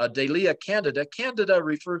 Dahlea candida. Candida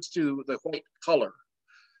refers to the white color.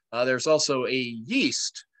 There's also a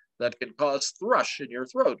yeast that can cause thrush in your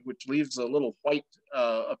throat, which leaves a little white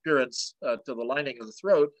appearance to the lining of the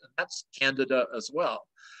throat, and that's candida as well.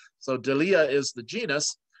 So Dahlea is the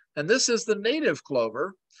genus, and this is the native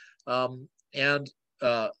clover, and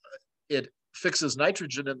it fixes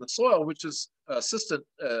nitrogen in the soil, which is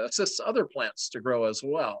assists other plants to grow as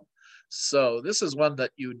well. So this is one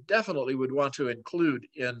that you definitely would want to include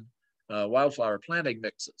in wildflower planting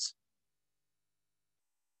mixes.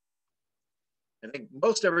 I think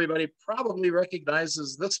most everybody probably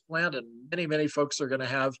recognizes this plant, and many, many folks are going to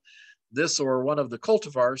have this or one of the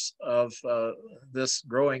cultivars of this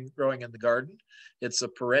growing in the garden. It's a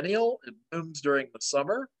perennial. It blooms during the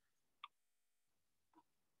summer.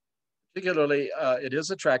 Particularly, it is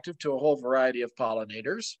attractive to a whole variety of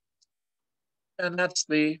pollinators. And that's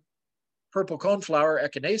the purple coneflower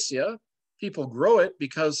echinacea. People grow it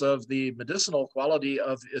because of the medicinal quality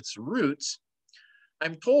of its roots.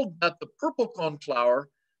 I'm told that the purple coneflower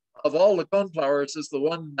of all the coneflowers is the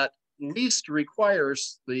one that least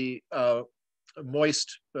requires the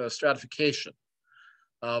moist stratification.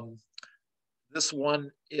 This one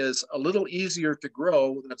is a little easier to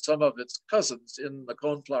grow than some of its cousins in the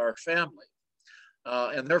coneflower family,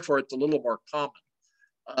 and therefore it's a little more common.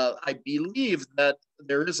 I believe that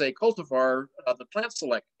there is a cultivar the Plant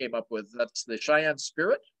Select came up with. That's the Cheyenne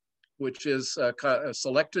Spirit, which is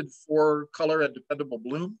selected for color and dependable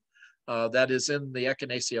bloom. That is in the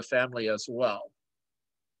Echinacea family as well.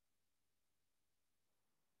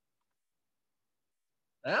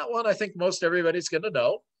 That one I think most everybody's going to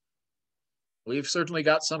know. We've certainly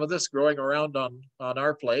got some of this growing around on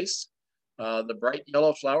our place. The bright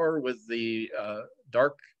yellow flower with the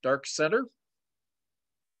dark center.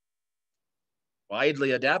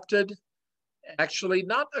 Widely adapted. Actually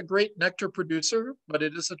not a great nectar producer, but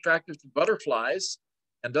it is attractive to butterflies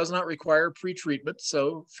and does not require pre-treatment,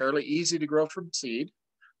 so fairly easy to grow from seed.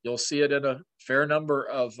 You'll see it in a fair number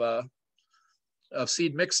of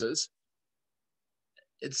seed mixes.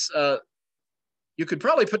 It's you could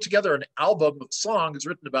probably put together an album of songs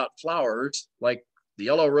written about flowers, like The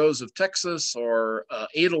Yellow Rose of Texas or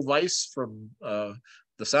Edelweiss from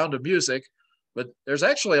The Sound of Music, but there's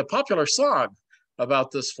actually a popular song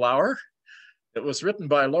about this flower. It was written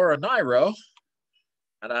by Laura Nyro,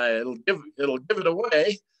 and it'll give it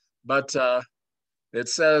away, but it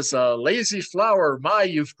says, lazy flower, my,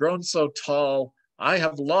 you've grown so tall, I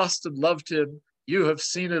have lost and loved him, you have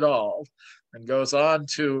seen it all, and goes on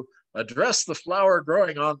to address the flower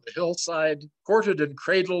growing on the hillside, courted and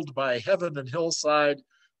cradled by heaven and hillside,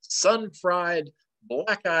 sun-fried,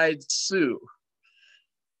 black-eyed Sue.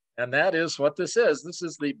 And that is what this is. This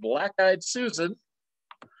is the black-eyed Susan,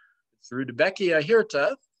 it's Rudbeckia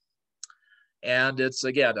hirta. And it's,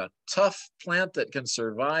 again, a tough plant that can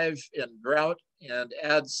survive in drought and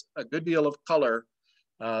adds a good deal of color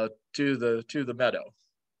to the meadow.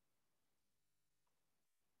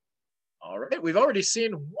 All right, we've already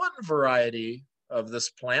seen one variety of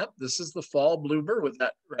this plant. This is the fall bloomer with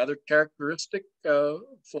that rather characteristic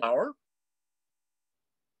flower.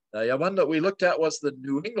 The one that we looked at was the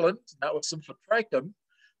New England, that was Symphotrichum.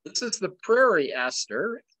 This is the prairie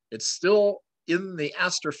aster. It's still in the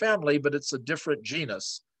aster family, but it's a different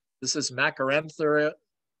genus. This is Macaranthera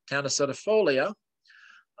tanicetifolia,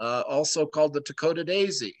 also called the Dakota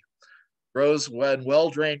daisy. Grows when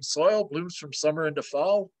well-drained soil, blooms from summer into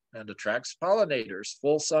fall, and attracts pollinators,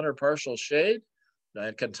 full sun or partial shade,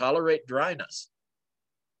 and can tolerate dryness.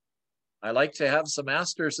 I like to have some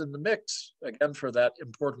asters in the mix, again, for that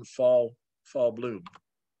important fall bloom.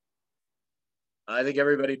 I think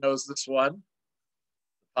everybody knows this one.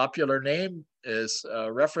 The popular name is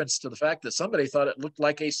a reference to the fact that somebody thought it looked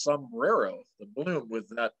like a sombrero, the bloom with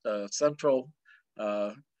that central,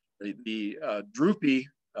 droopy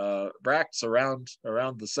bracts around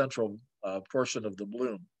the central portion of the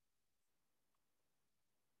bloom.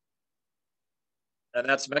 And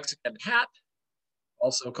that's Mexican hat,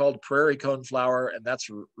 also called prairie coneflower, and that's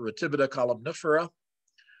Ratibida columnifera.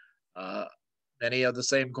 Many of the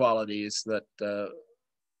same qualities that,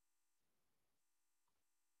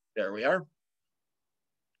 there we are.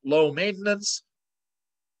 Low maintenance.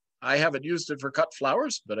 I haven't used it for cut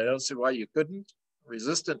flowers, but I don't see why you couldn't.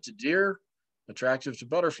 Resistant to deer, attractive to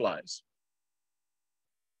butterflies.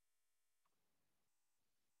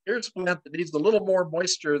 Here's a plant that needs a little more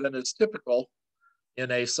moisture than is typical in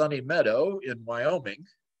a sunny meadow in Wyoming.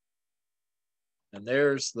 And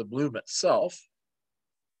there's the bloom itself.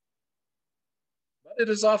 But it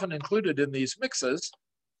is often included in these mixes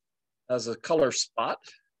as a color spot.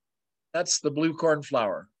 That's the blue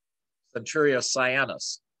cornflower, Centuria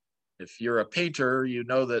cyanus. If you're a painter, you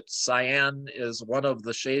know that cyan is one of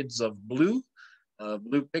the shades of blue,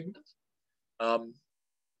 blue pigment.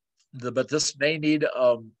 But this may need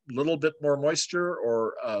a little bit more moisture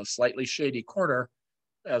or a slightly shady corner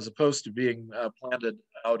as opposed to being planted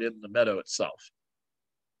out in the meadow itself.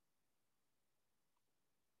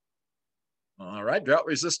 All right,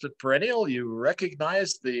 drought-resistant perennial. You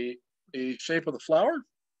recognize the shape of the flower.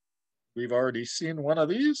 We've already seen one of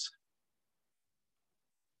these.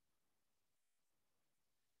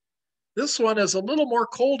 This one is a little more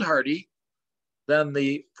cold hardy than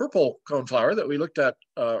the purple coneflower that we looked at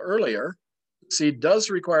earlier. The seed does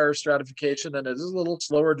require stratification and it is a little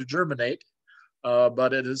slower to germinate,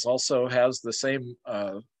 but it is also has the same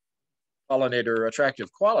pollinator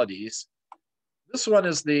attractive qualities. This one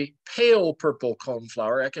is the pale purple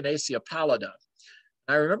coneflower, Echinacea pallida.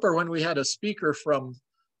 I remember when we had a speaker from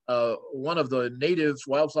one of the native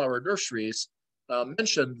wildflower nurseries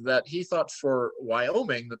mentioned that he thought for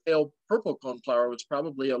Wyoming, the pale purple coneflower was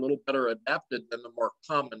probably a little better adapted than the more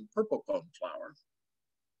common purple coneflower.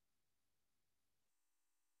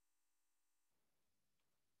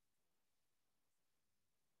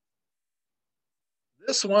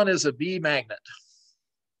 This one is a bee magnet.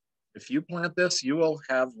 If you plant this, you will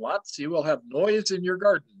have noise in your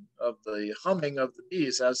garden of the humming of the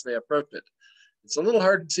bees as they approach it. It's a little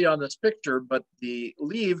hard to see on this picture, but the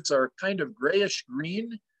leaves are kind of grayish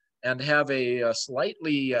green and have a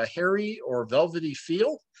slightly hairy or velvety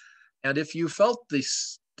feel. And if you felt the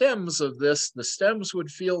stems of this, the stems would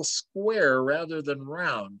feel square rather than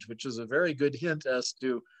round, which is a very good hint as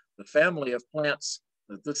to the family of plants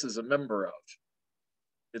that this is a member of.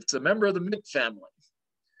 It's a member of the mint family.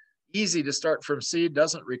 Easy to start from seed,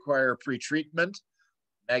 doesn't require pre-treatment.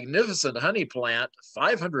 Magnificent honey plant,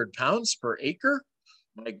 500 pounds per acre.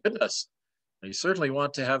 My goodness, you certainly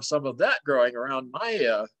want to have some of that growing around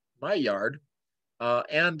my yard,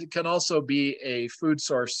 and can also be a food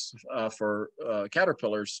source for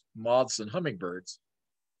caterpillars, moths, and hummingbirds.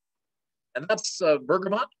 And that's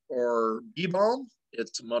bergamot or bee balm.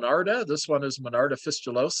 It's Monarda. This one is Monarda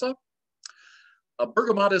fistulosa.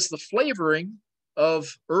 Bergamot is the flavoring of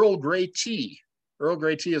Earl Grey tea. Earl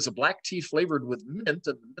Grey tea is a black tea flavored with mint,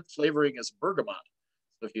 and the mint flavoring is bergamot.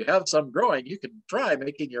 So if you have some growing, you can try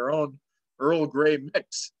making your own Earl Grey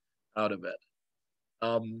mix out of it.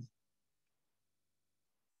 And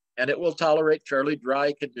it will tolerate fairly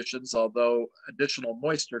dry conditions, although additional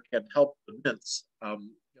moisture can help the mints get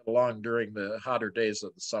along during the hotter days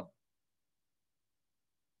of the summer.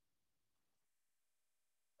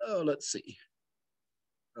 Oh, let's see.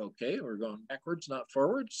 Okay, we're going backwards, not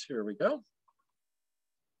forwards. Here we go.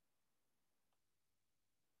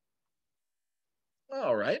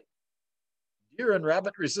 All right. Deer and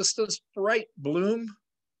rabbit resistance, bright bloom.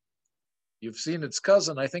 You've seen its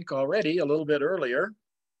cousin, I think, already a little bit earlier.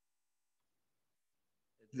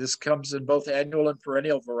 This comes in both annual and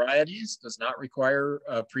perennial varieties, does not require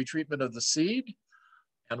pretreatment of the seed,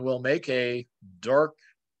 and will make a dark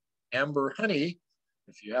amber honey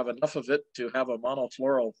if you have enough of it to have a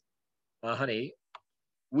monofloral honey.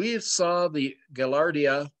 We saw the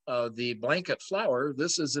Gaillardia, the blanket flower.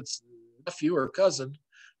 This is its nephew or cousin,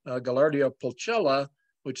 Gaillardia pulchella,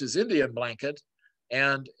 which is Indian blanket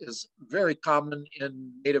and is very common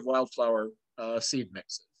in native wildflower seed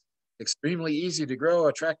mixes. Extremely easy to grow,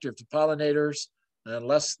 attractive to pollinators, and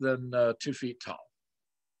less than 2 feet tall.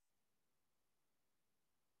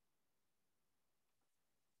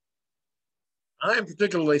 I'm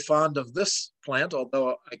particularly fond of this plant,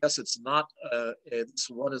 although I guess it's not, this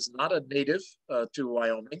one is not a native to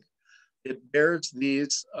Wyoming. It bears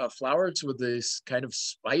these flowers with this kind of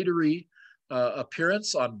spidery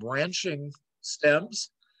appearance on branching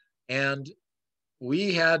stems. And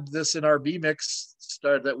we had this in our bee mix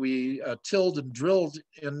that we tilled and drilled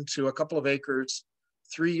into a couple of acres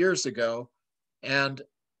 3 years ago. And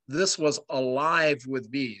this was alive with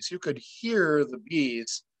bees. You could hear the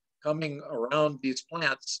bees coming around these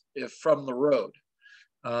plants from the road.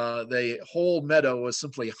 The whole meadow was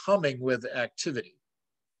simply humming with activity.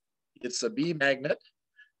 It's a bee magnet,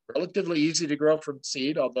 relatively easy to grow from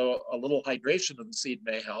seed, although a little hydration of the seed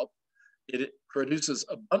may help. It produces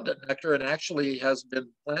abundant nectar and actually has been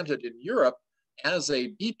planted in Europe as a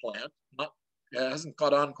bee plant. It hasn't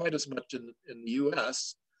caught on quite as much in the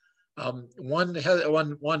US.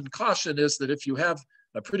 One caution is that if you have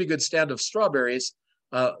a pretty good stand of strawberries,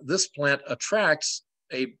 this plant attracts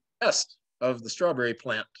a pest of the strawberry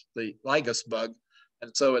plant, the lygus bug.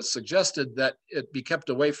 And so it's suggested that it be kept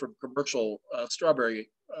away from commercial strawberry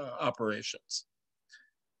operations.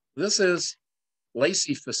 This is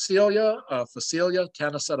lacy Phacelia, Phacelia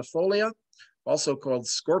canicetifolia, also called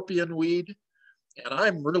scorpion weed. And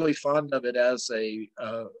I'm really fond of it as a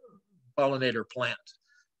pollinator plant.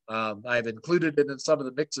 I've included it in some of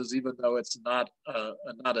the mixes, even though it's not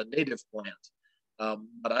a native plant.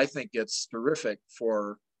 But I think it's terrific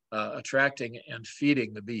for attracting and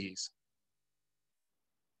feeding the bees.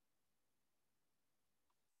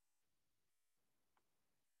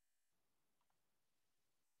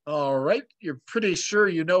 All right, you're pretty sure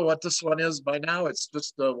you know what this one is by now. It's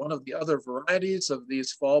just one of the other varieties of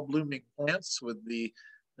these fall blooming plants with the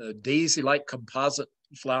daisy-like composite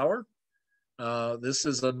flower. This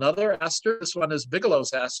is another aster. This one is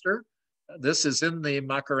Bigelow's aster. This is in the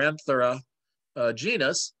Macaranthera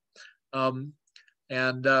genus,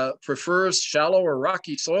 and prefers shallow or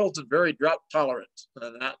rocky soils and very drought tolerant.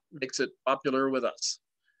 And that makes it popular with us.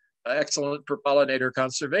 Excellent for pollinator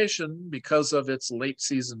conservation because of its late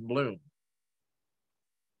season bloom.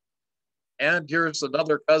 And here's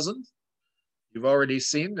another cousin. You've already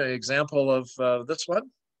seen the example of this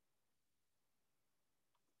one.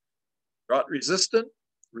 Drought resistant,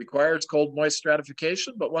 requires cold moist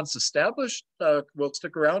stratification, but once established, will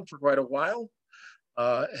stick around for quite a while.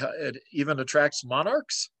 It even attracts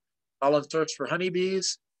monarchs, pollen source for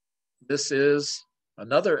honeybees. This is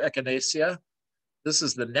another echinacea. This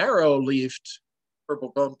is the narrow-leafed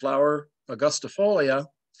purple coneflower, Augustifolia.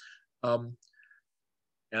 And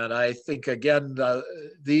I think, again,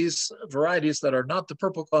 these varieties that are not the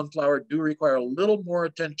purple coneflower do require a little more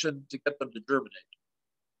attention to get them to germinate.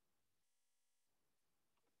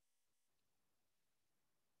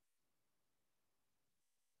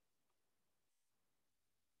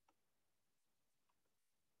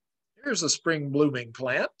 Here's a spring blooming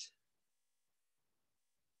plant.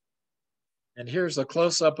 And here's a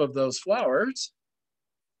close-up of those flowers.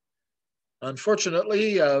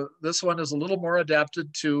 Unfortunately, this one is a little more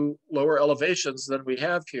adapted to lower elevations than we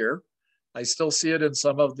have here. I still see it in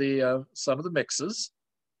some of the mixes.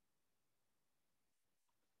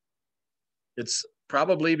 It's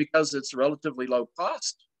probably because it's relatively low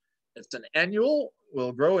cost. It's an annual,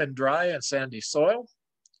 will grow in dry and sandy soil.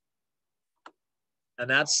 And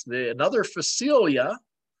that's another Phacelia,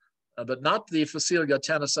 but not the Phacelia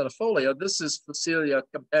tanicetifolia. This is Phacelia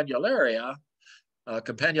campanularia.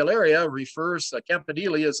 Campanularia refers,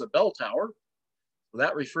 campanile is a bell tower. So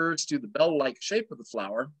that refers to the bell-like shape of the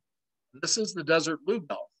flower. And this is the desert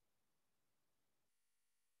bluebell.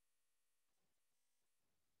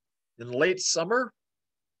 In late summer,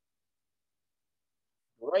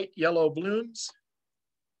 bright yellow blooms.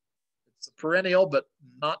 It's a perennial, but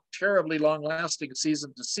not terribly long-lasting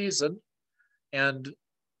season to season, and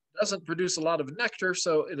doesn't produce a lot of nectar,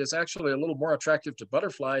 so it is actually a little more attractive to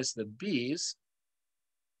butterflies than bees.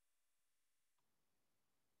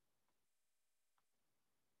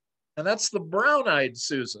 And that's the brown-eyed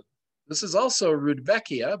Susan. This is also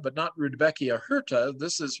Rudbeckia, but not Rudbeckia hirta.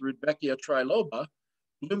 This is Rudbeckia triloba.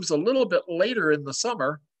 Blooms a little bit later in the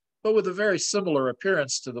summer, but with a very similar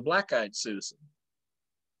appearance to the black-eyed Susan.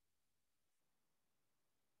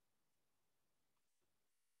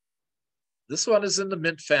 This one is in the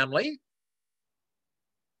mint family.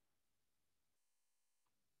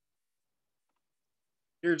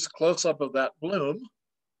 Here's a close-up of that bloom.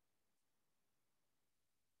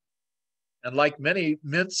 And like many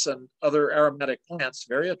mints and other aromatic plants,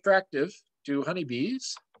 very attractive to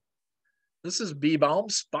honeybees. This is bee balm,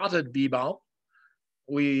 spotted bee balm.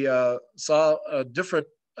 We saw a different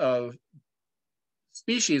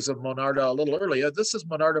species of Monarda a little earlier. This is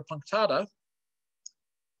Monarda punctata,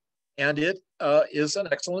 and it is an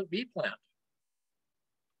excellent bee plant.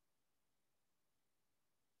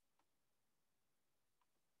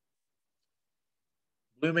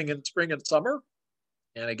 Blooming in spring and summer.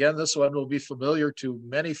 And again, this one will be familiar to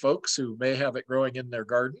many folks who may have it growing in their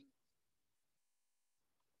garden.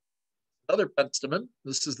 Another penstemon.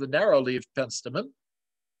 This is the narrow-leaved penstemon.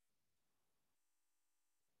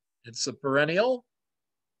 It's a perennial,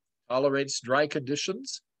 tolerates dry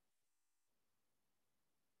conditions.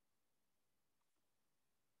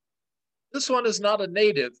 This one is not a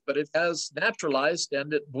native, but it has naturalized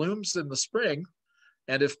and it blooms in the spring.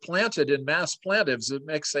 And if planted in mass plantives, it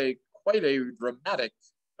makes quite a dramatic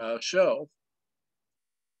show.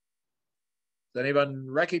 Does anyone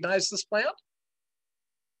recognize this plant?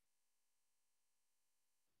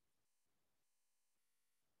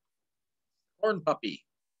 Corn puppy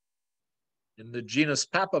in the genus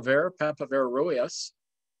Papaver, Papaver roeus.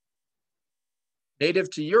 Native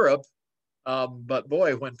to Europe, but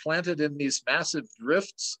boy, when planted in these massive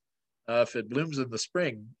drifts, if it blooms in the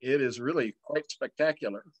spring, it is really quite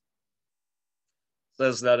spectacular.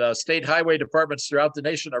 Says that state highway departments throughout the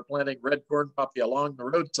nation are planting red corn poppy along the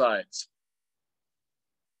roadsides.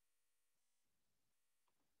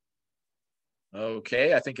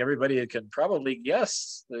 Okay, I think everybody can probably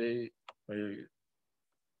guess that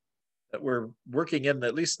we're working in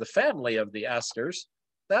at least the family of the asters.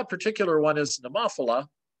 That particular one is Nemophila,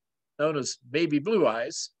 known as baby blue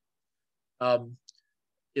eyes.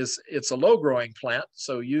 It's a low-growing plant,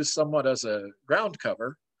 so used somewhat as a ground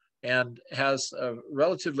cover, and has a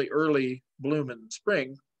relatively early bloom in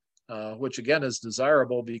spring, which again is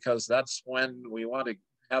desirable because that's when we want to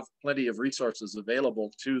have plenty of resources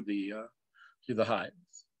available to the hive.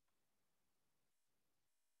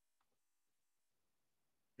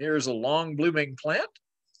 Here's a long blooming plant.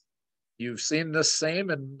 You've seen this same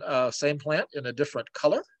plant in a different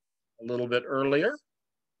color a little bit earlier.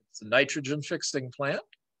 It's a nitrogen fixing plant.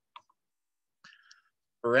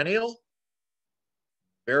 Perennial.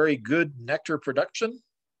 Very good nectar production.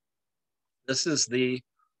 This is the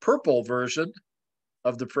purple version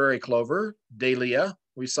of the prairie clover, Dahlia.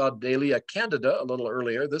 We saw Dahlia candida a little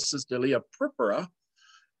earlier. This is Dahlia purpura.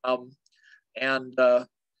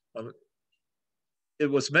 It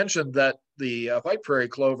was mentioned that the white prairie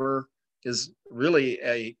clover is really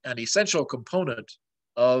an essential component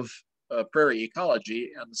of prairie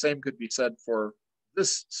ecology, and the same could be said for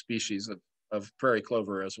this species of prairie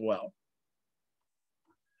clover as well.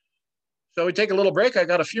 Shall we take a little break? I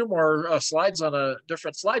got a few more slides on a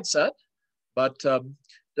different slide set, but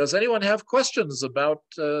does anyone have questions about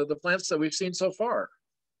the plants that we've seen so far?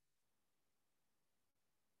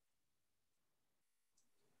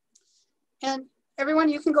 And everyone,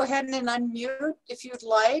 you can go ahead and unmute if you'd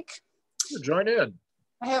like. Join in.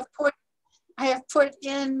 I have put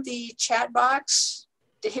in the chat box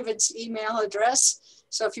David's email address.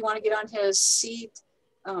 So if you want to get on his seed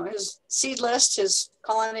list, his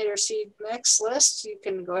pollinator seed mix list, you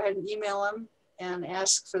can go ahead and email him and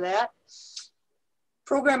ask for that.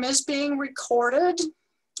 Program is being recorded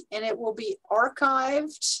and it will be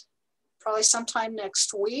archived probably sometime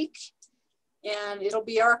next week. And it'll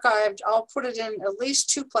be archived. I'll put it in at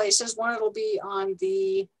least two places. One, it'll be on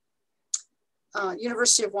the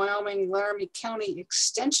University of Wyoming Laramie County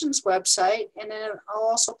Extension's website. And then I'll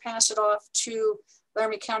also pass it off to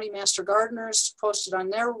Laramie County Master Gardeners to post it on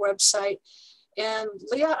their website. And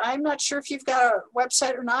Leah, I'm not sure if you've got a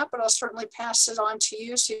website or not, but I'll certainly pass it on to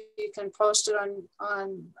you so you can post it on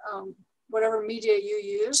whatever media you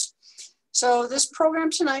use. So this program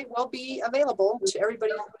tonight will be available to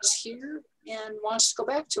everybody who's here and wants to go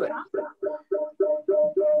back to it.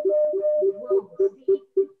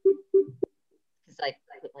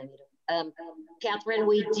 Catherine,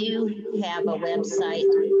 we do have a website.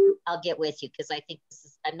 I'll get with you because I think this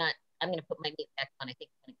is, I'm going to put my mute back on. I think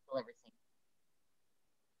I'm going to kill everything.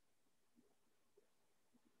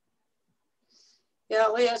 Yeah,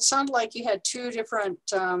 Leah, it sounded like you had two different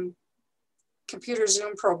computer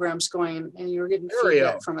Zoom program's going and you're getting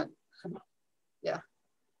feedback from it. Yeah.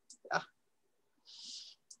 Yeah.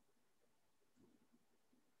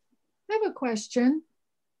 I have a question.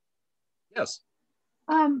 Yes.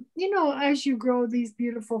 You know, as you grow these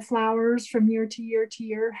beautiful flowers from year to year to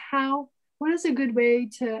year, what is a good way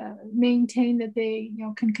to maintain that they, you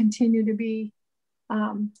know, can continue to be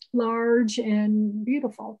large and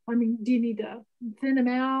beautiful? I mean, do you need to thin them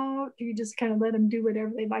out? Do you just kind of let them do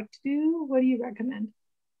whatever they like to do? What do you recommend?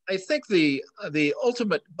 I think the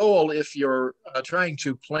ultimate goal, if you're trying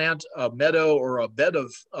to plant a meadow or a bed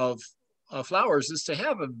of flowers, is to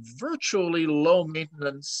have a virtually low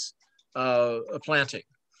maintenance planting.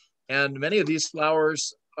 And many of these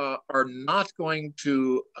flowers are not going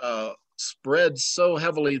to spread so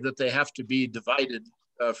heavily that they have to be divided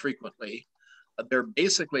frequently. They're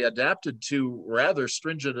basically adapted to rather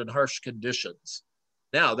stringent and harsh conditions.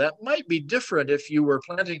 Now, that might be different if you were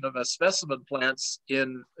planting them as specimen plants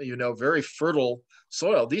in, you know, very fertile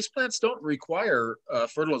soil. These plants don't require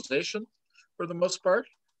fertilization for the most part.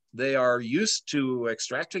 They are used to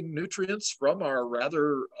extracting nutrients from our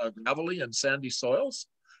rather gravelly and sandy soils.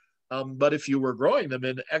 But if you were growing them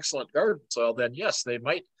in excellent garden soil, then yes, they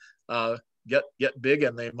might get big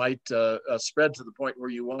and they might spread to the point where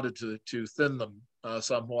you wanted to thin them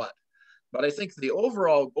somewhat. But I think the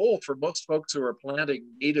overall goal for most folks who are planting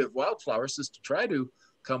native wildflowers is to try to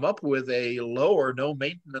come up with a low or no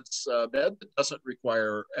maintenance bed that doesn't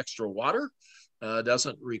require extra water,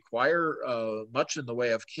 doesn't require much in the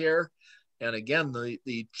way of care. And again,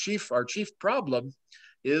 our chief problem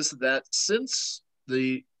is that since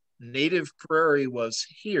the native prairie was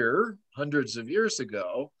here hundreds of years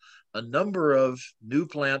ago, a number of new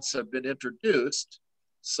plants have been introduced,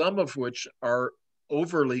 some of which are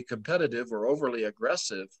overly competitive or overly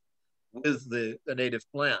aggressive with the native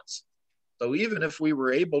plants. So even if we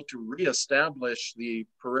were able to reestablish the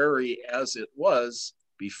prairie as it was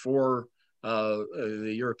before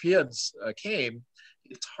the Europeans came,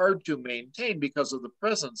 it's hard to maintain because of the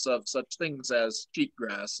presence of such things as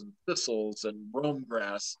cheatgrass and thistles and brome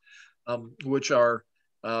grass, which are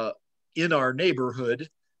in our neighborhood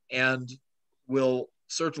and will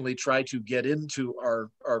certainly try to get into our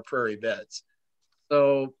prairie beds.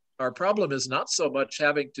 So our problem is not so much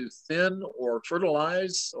having to thin or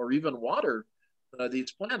fertilize or even water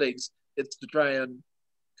these plantings, it's to try and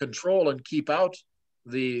control and keep out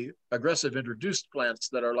the aggressive introduced plants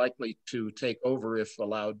that are likely to take over if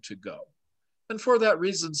allowed to go. And for that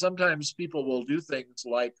reason, sometimes people will do things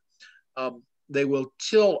like they will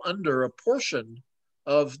till under a portion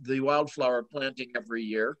of the wildflower planting every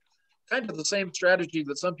year, kind of the same strategy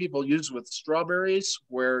that some people use with strawberries,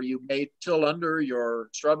 where you may till under your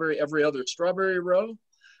strawberry every other strawberry row,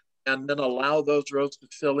 and then allow those rows to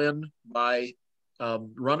fill in by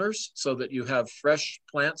runners so that you have fresh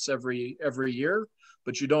plants every year,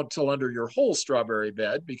 but you don't till under your whole strawberry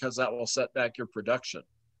bed because that will set back your production.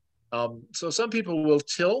 So some people will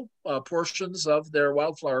till portions of their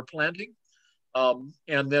wildflower planting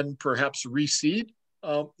and then perhaps reseed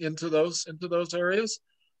into those areas.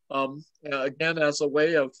 Again, as a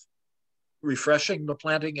way of refreshing the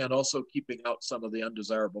planting and also keeping out some of the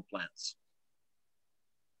undesirable plants.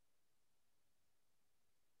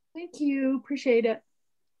 Thank you, appreciate it.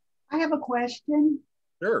 I have a question.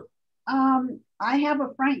 Sure. I have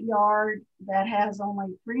a front yard that has only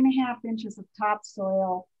 3.5 inches of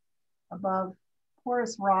topsoil above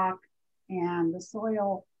porous rock, and the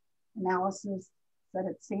soil analysis said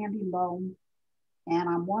it's sandy loam. And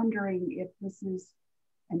I'm wondering if this is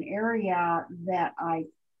an area that I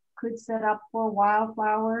could set up for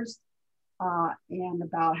wildflowers, and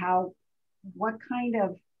about what kind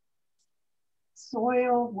of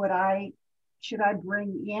soil should I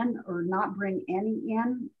bring in or not bring any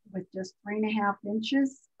in with just 3.5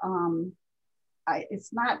 inches?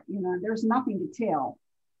 It's not, there's nothing to till.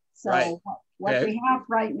 So right. What we have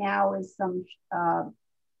right now is some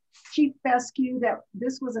cheap fescue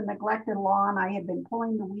this was a neglected lawn. I had been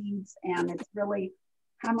pulling the weeds, and it's really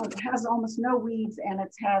has almost no weeds, and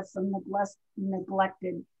it has some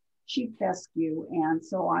neglected cheap fescue. And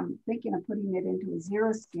so I'm thinking of putting it into a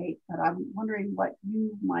xeriscape, but I'm wondering what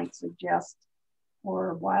you might suggest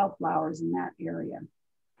for wildflowers in that area.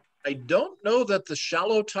 I don't know that the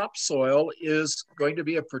shallow topsoil is going to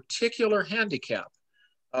be a particular handicap.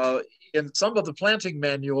 In some of the planting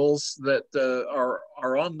manuals that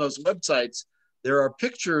are on those websites, there are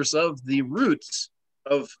pictures of the roots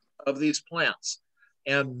of these plants.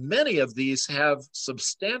 And many of these have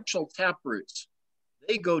substantial tap roots.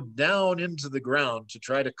 They go down into the ground to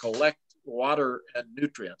try to collect water and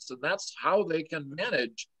nutrients. And that's how they can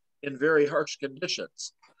manage in very harsh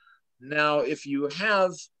conditions. Now, if you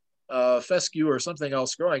have fescue or something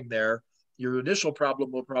else growing there, your initial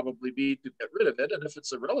problem will probably be to get rid of it. And if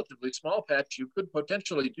it's a relatively small patch, you could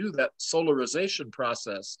potentially do that solarization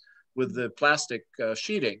process with the plastic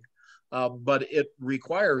sheeting. But it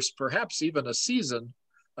requires perhaps even a season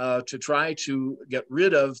to try to get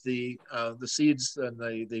rid of the seeds and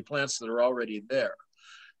the plants that are already there.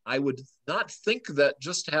 I would not think that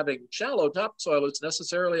just having shallow topsoil is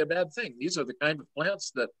necessarily a bad thing. These are the kind of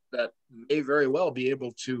plants that may very well be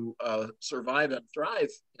able to survive and thrive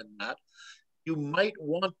in that. You might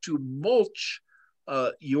want to mulch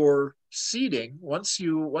your seeding once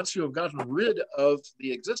you have gotten rid of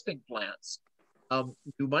the existing plants.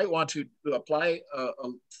 You might want to apply a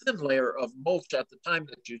thin layer of mulch at the time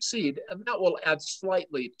that you seed, and that will add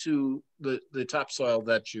slightly to the topsoil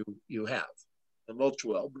that you have. The mulch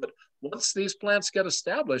will. But once these plants get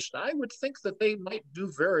established, I would think that they might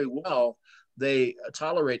do very well. They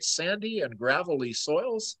tolerate sandy and gravelly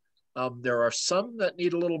soils. There are some that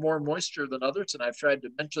need a little more moisture than others, and I've tried to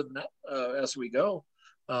mention that as we go.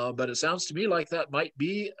 But it sounds to me like that might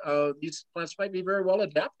be, these plants might be very well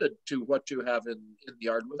adapted to what you have in the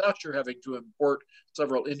yard without you having to import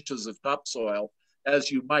several inches of topsoil,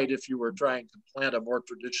 as you might if you were trying to plant a more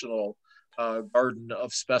traditional garden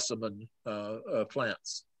of specimen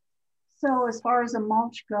plants. So as far as a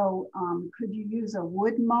mulch go, could you use a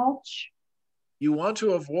wood mulch? You want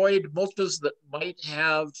to avoid mulches that might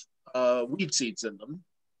have weed seeds in them.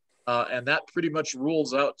 And that pretty much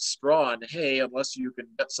rules out straw and hay unless you can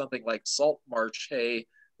get something like salt marsh hay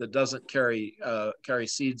that doesn't carry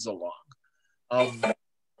seeds along.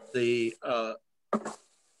 The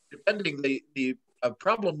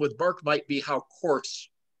problem with bark might be how coarse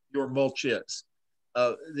your mulch is.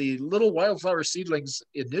 The little wildflower seedlings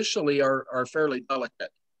initially are fairly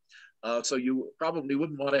delicate. So you probably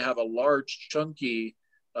wouldn't want to have a large, chunky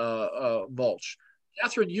mulch.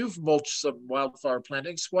 Catherine, you've mulched some wildflower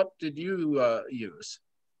plantings. What did you use?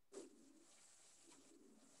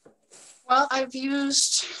 Well, I've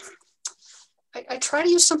used, I try to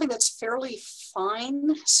use something that's fairly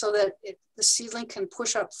fine so that the seedling can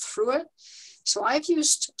push up through it. So I've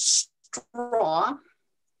used straw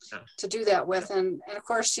to do that with. And of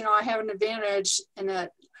course, you know, I have an advantage in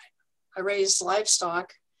that I raise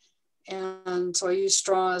livestock. And so I use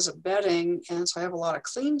straw as a bedding, and so I have a lot of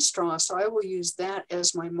clean straw, so I will use that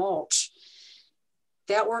as my mulch.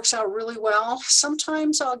 That works out really well.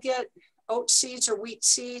 Sometimes I'll get oat seeds or wheat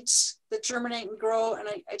seeds that germinate and grow, and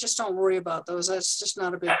I just don't worry about those. That's just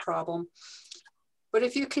not a big problem. But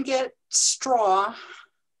if you can get straw,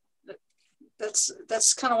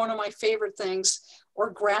 that's kind of one of my favorite things, or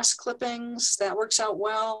grass clippings, that works out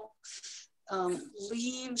well.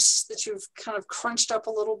 Leaves that you've kind of crunched up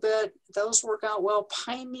a little bit, those work out well.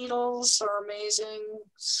 Pine needles are amazing.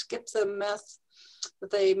 Skip the myth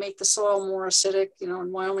that they make the soil more acidic. You know,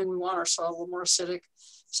 in Wyoming, we want our soil a little more acidic.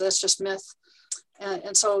 So that's just myth.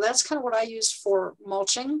 And so that's kind of what I use for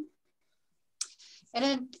mulching.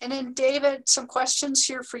 And then David, some questions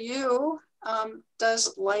here for you.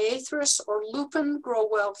 Does Liathrus or lupin grow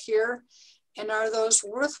well here? And are those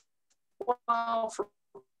worthwhile for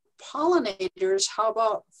pollinators? How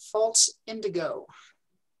about false indigo?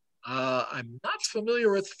 I'm not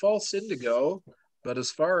familiar with false indigo, but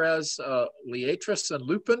as far as Liathrus and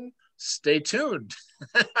lupin, stay tuned.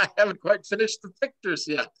 I haven't quite finished the pictures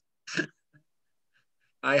yet.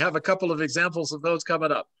 I have a couple of examples of those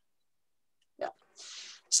coming up. Yeah,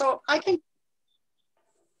 so I think,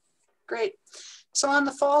 great. So on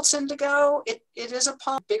the false indigo, it is a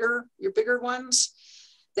pollen, your bigger ones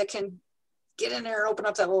that can get in there and open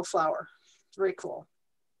up that little flower. It's very cool.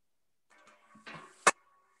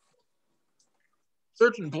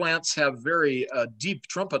 Certain plants have very deep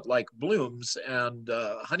trumpet-like blooms, and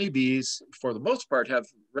honeybees, for the most part, have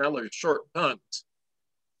rather short tongues.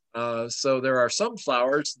 So there are some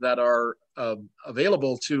flowers that are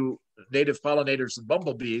available to native pollinators and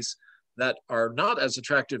bumblebees that are not as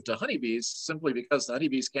attractive to honeybees, simply because the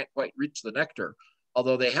honeybees can't quite reach the nectar.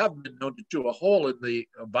 Although they have been known to do a hole in the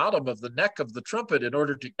bottom of the neck of the trumpet in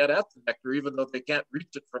order to get at the nectar, even though they can't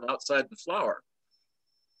reach it from outside the flower.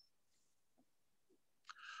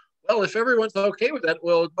 Well, if everyone's okay with that,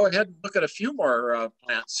 we'll go ahead and look at a few more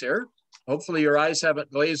plants here. Hopefully your eyes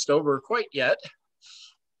haven't glazed over quite yet.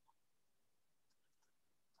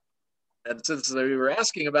 And since they were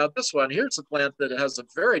asking about this one, here's a plant that has a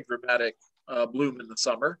very dramatic bloom in the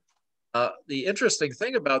summer. The interesting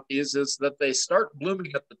thing about these is that they start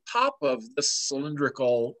blooming at the top of this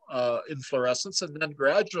cylindrical inflorescence, and then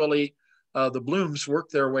gradually the blooms work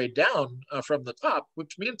their way down from the top,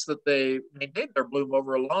 which means that they maintain their bloom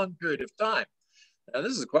over a long period of time. And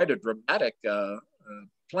this is quite a dramatic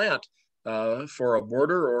plant for a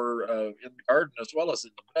border or in the garden as well as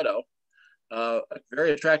in the meadow.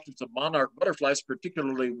 Very attractive to monarch butterflies,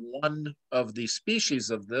 particularly one of the species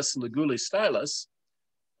of this, Liguli stylus.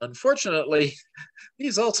 Unfortunately,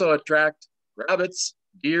 these also attract rabbits,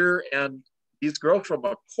 deer, and these grow from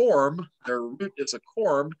a corm. Their root is a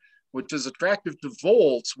corm, which is attractive to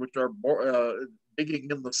voles, which are digging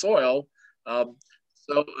in the soil.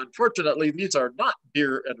 So unfortunately, these are not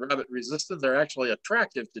deer and rabbit resistant. They're actually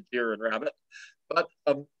attractive to deer and rabbit, but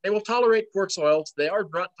they will tolerate poor soils. They are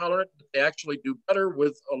drought tolerant, but they actually do better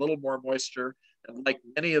with a little more moisture. And like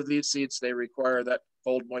many of these seeds, they require that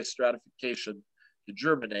cold, moist stratification to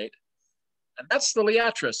germinate. And that's the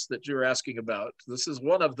liatris that you were asking about. This is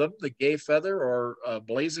one of them, the gay feather or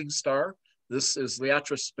blazing star. This is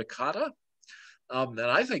Liatris spicata. And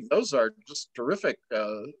I think those are just terrific,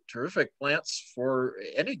 terrific plants for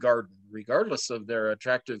any garden, regardless of their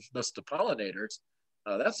attractiveness to pollinators.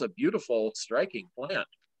 That's a beautiful, striking plant.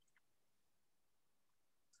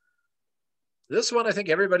 This one, I think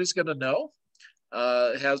everybody's going to know.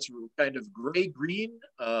 It has kind of gray-green,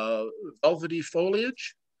 velvety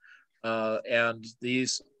foliage, and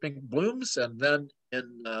these pink blooms. And then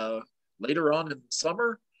later on in the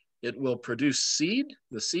summer, it will produce seed.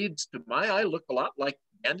 The seeds, to my eye, look a lot like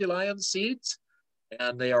dandelion seeds,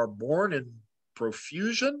 and they are born in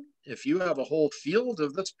profusion. If you have a whole field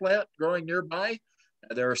of this plant growing nearby,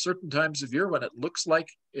 there are certain times of year when it looks like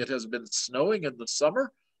it has been snowing in the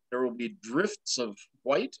summer. There will be drifts of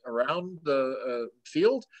white around the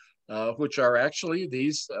field, which are actually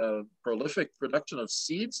these prolific production of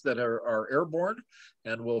seeds that are airborne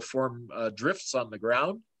and will form drifts on the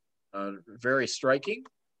ground. Very striking.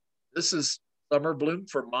 This is summer bloom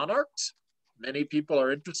for monarchs. Many people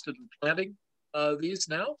are interested in planting these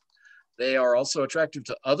now. They are also attractive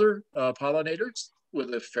to other pollinators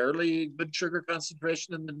with a fairly good sugar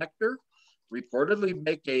concentration in the nectar. Reportedly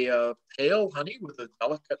make a pale honey with a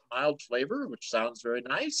delicate, mild flavor, which sounds very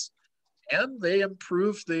nice. And they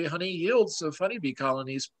improve the honey yields of honeybee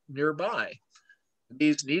colonies nearby.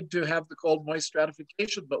 These need to have the cold, moist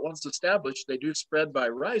stratification, but once established, they do spread by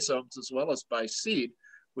rhizomes as well as by seed,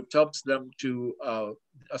 which helps them to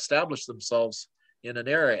establish themselves in an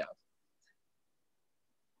area.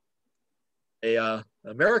 An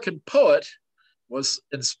American poet was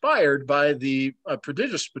inspired by the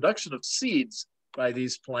prodigious production of seeds by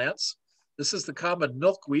these plants. This is the common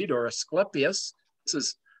milkweed, or Asclepias. This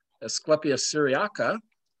is Asclepias syriaca.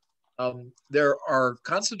 There are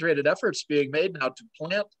concentrated efforts being made now to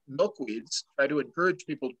plant milkweeds, try to encourage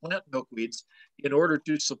people to plant milkweeds in order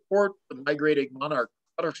to support the migrating monarch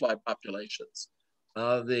butterfly populations.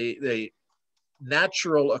 The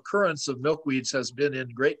natural occurrence of milkweeds has been in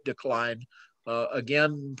great decline,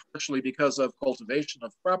 again, partially because of cultivation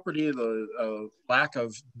of property, the lack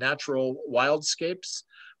of natural wildscapes,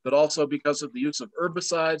 but also because of the use of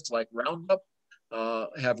herbicides like Roundup,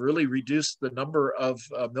 have really reduced the number of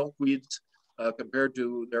milkweeds compared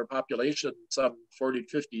to their population some 40 to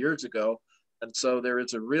 50 years ago. And so there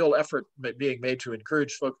is a real effort being made to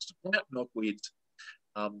encourage folks to plant milkweeds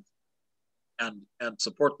and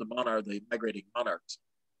support the migrating monarchs.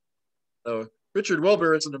 So Richard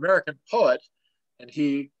Wilbur is an American poet, and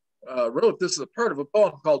he wrote this as a part of a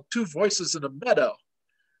poem called Two Voices in a Meadow.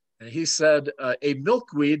 And he said, a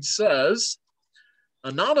milkweed says,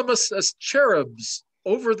 anonymous as cherubs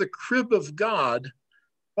over the crib of God,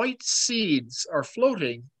 white seeds are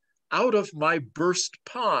floating out of my burst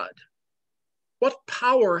pod. What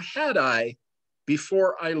power had I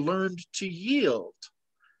before I learned to yield?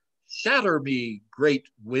 Shatter me, great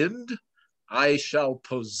wind, I shall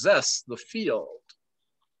possess the field.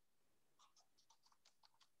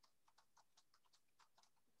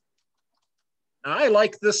 Now, I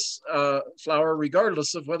like this flower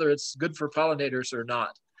regardless of whether it's good for pollinators or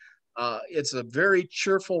not. It's a very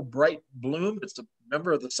cheerful, bright bloom. It's a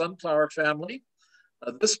member of the sunflower family.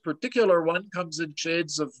 This particular one comes in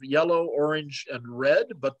shades of yellow, orange, and red,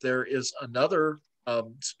 but there is another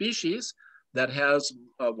species that has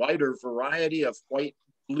a wider variety of white,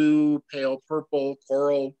 blue, pale purple,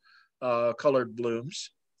 coral colored blooms.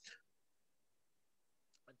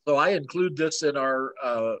 So I include this in our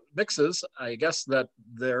mixes. I guess that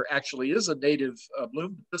there actually is a native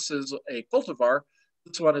bloom. This is a cultivar.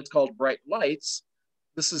 This one is called Bright Lights.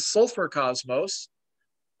 This is sulfur cosmos,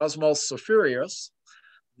 Cosmos sulphureus.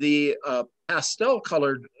 The pastel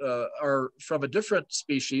colored are from a different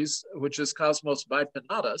species, which is Cosmos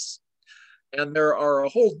bipinnatus. And there are a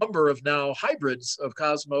whole number of now hybrids of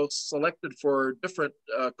Cosmos selected for different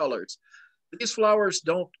colors. These flowers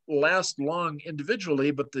don't last long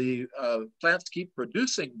individually, but the plants keep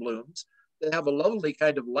producing blooms. They have a lovely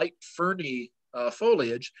kind of light ferny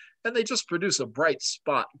foliage, and they just produce a bright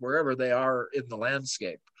spot wherever they are in the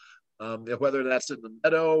landscape, whether that's in the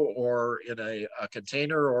meadow or in a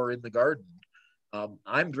container or in the garden.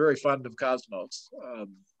 I'm very fond of cosmos.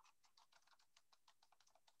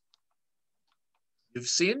 You've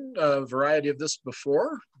seen a variety of this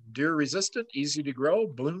before. Deer resistant, easy to grow,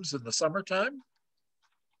 blooms in the summertime.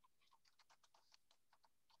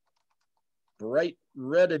 Bright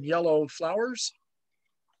red and yellow flowers.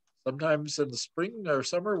 Sometimes in the spring or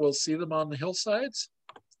summer, we'll see them on the hillsides.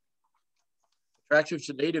 Attractive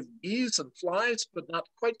to native bees and flies, but not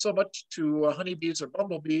quite so much to honeybees or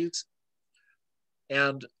bumblebees.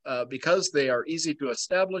 And because they are easy to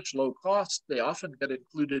establish, low cost, they often get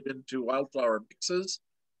included into wildflower mixes.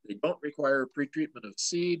 They don't require pretreatment of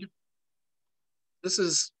seed. This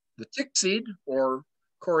is the tick seed, or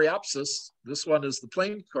coreopsis. This one is the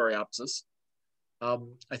plain coreopsis.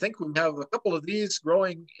 I think we have a couple of these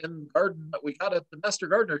growing in the garden that we got at the Master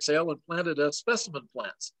Gardener sale and planted as specimen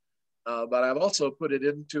plants. But I've also put it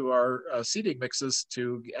into our seeding mixes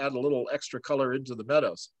to add a little extra color into the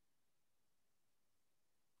meadows.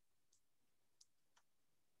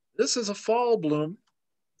 This is a fall bloom,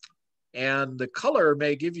 and the color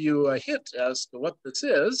may give you a hint as to what this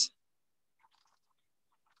is.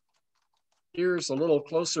 Here's a little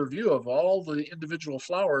closer view of all the individual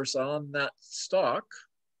flowers on that stalk.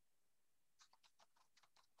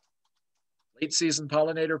 Late season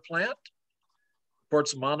pollinator plant,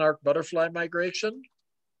 reports monarch butterfly migration,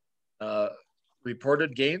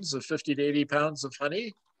 reported gains of 50 to 80 pounds of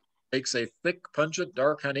honey, makes a thick, pungent,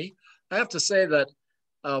 dark honey. I have to say that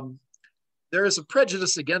there is a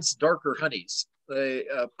prejudice against darker honeys.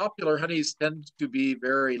 The popular honeys tend to be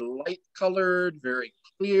very light colored, very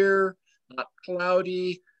clear, not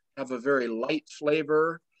cloudy, have a very light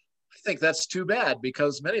flavor. I think that's too bad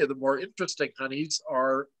because many of the more interesting honeys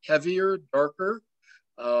are heavier, darker,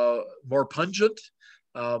 more pungent.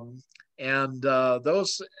 And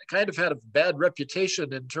those kind of had a bad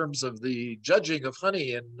reputation in terms of the judging of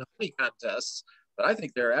honey in honey contests. But I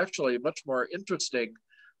think they're actually much more interesting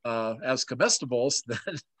as comestibles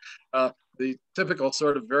than the typical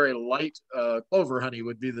sort of very light clover honey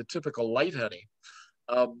would be the typical light honey.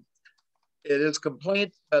 It is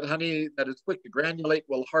complaint that honey that is quick to granulate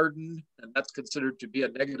will harden, and that's considered to be a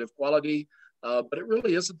negative quality. But it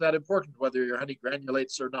really isn't that important whether your honey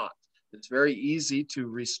granulates or not. It's very easy to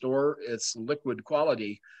restore its liquid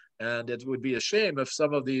quality. And it would be a shame if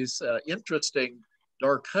some of these interesting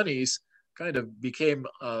dark honeys kind of became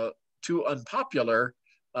too unpopular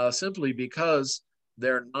simply because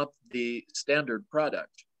they're not the standard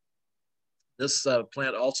product. This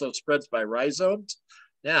plant also spreads by rhizomes.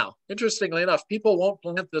 Now, interestingly enough, people won't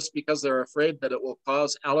plant this because they're afraid that it will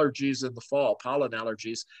cause allergies in the fall, pollen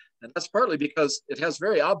allergies. And that's partly because it has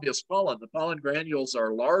very obvious pollen. The pollen granules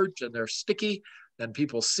are large and they're sticky, and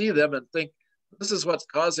people see them and think, this is what's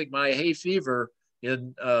causing my hay fever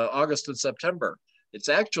in August and September. It's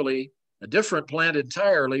actually a different plant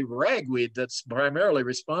entirely, ragweed, that's primarily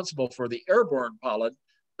responsible for the airborne pollen.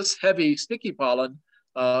 This heavy, sticky pollen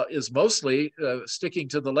is mostly sticking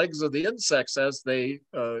to the legs of the insects as they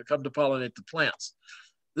come to pollinate the plants.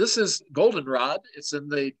 This is goldenrod. It's in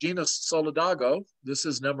the genus Solidago. This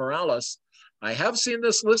is Nemoralis. I have seen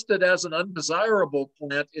this listed as an undesirable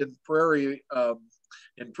plant in prairie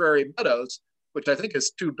meadows, which I think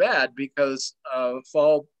is too bad because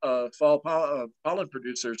fall pollen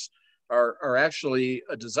producers are actually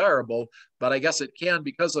desirable. But I guess it can,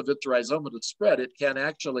 because of its rhizomatous spread, it can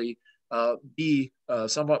actually be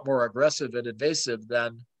somewhat more aggressive and invasive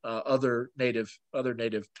than other native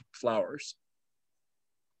flowers.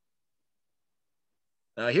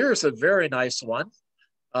 Now here's a very nice one.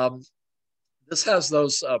 This has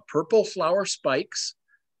those purple flower spikes,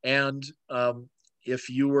 and if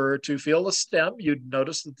you were to feel the stem, you'd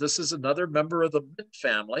notice that this is another member of the mint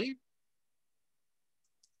family.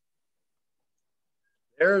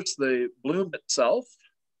 There's the bloom itself.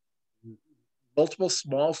 Multiple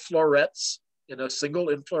small florets in a single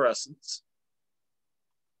inflorescence.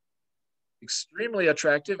 Extremely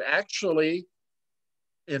attractive. Actually,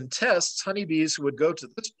 in tests, honeybees would go to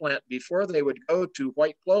this plant before they would go to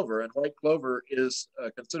white clover, and white clover is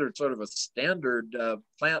considered sort of a standard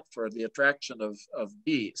plant for the attraction of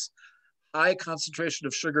bees. High concentration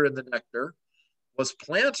of sugar in the nectar, was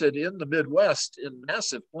planted in the Midwest in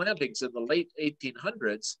massive plantings in the late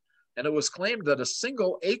 1800s. And it was claimed that a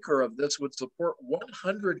single acre of this would support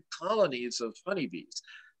 100 colonies of honeybees.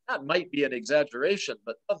 That might be an exaggeration,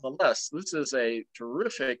 but nonetheless, this is a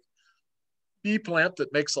terrific bee plant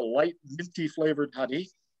that makes a light minty flavored honey.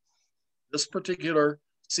 This particular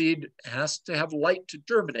seed has to have light to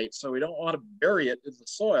germinate, so we don't want to bury it in the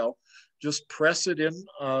soil. Just press it in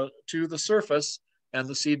to the surface, and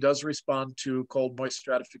the seed does respond to cold, moist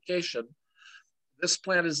stratification. This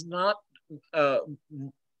plant is not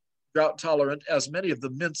drought tolerant, as many of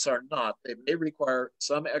the mints are not. They may require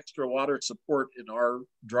some extra water support in our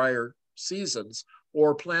drier seasons,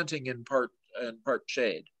 or planting in part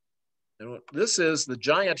shade. And this is the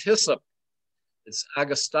giant hyssop. It's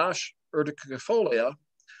Agastache urticafolia,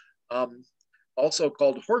 also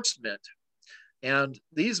called horse mint. And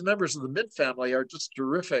these members of the mint family are just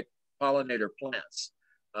terrific pollinator plants.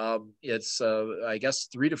 It's, I guess,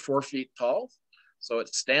 3 to 4 feet tall, so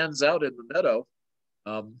it stands out in the meadow.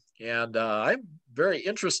 I'm very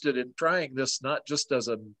interested in trying this, not just as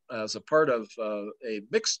a part of a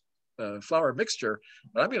mixed flower mixture,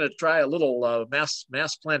 but I'm going to try a little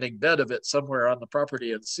mass planting bed of it somewhere on the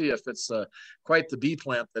property and see if it's quite the bee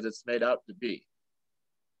plant that it's made out to be.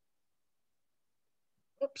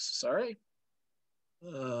 Oops, sorry.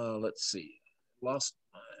 Let's see. Lost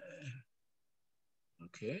my.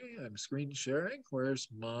 Okay, I'm screen sharing. Where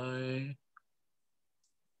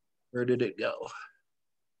did it go?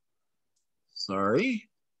 Sorry.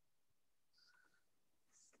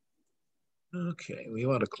 Okay, we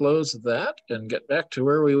want to close that and get back to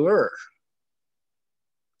where we were.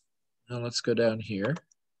 Now let's go down here.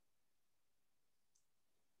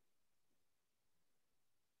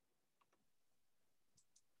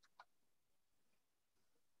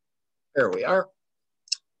 There we are.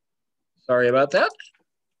 Sorry about that.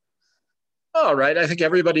 All right, I think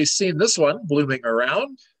everybody's seen this one blooming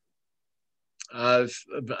around.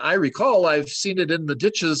 I recall I've seen it in the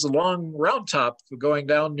ditches along Round Top, going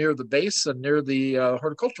down near the base and near the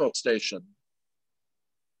horticultural station.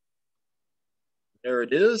 There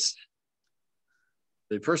it is.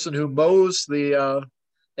 The person who mows the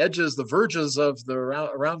edges, the verges of the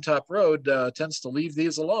Round Top Road tends to leave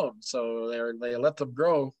these alone. So they let them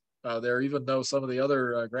grow there, even though some of the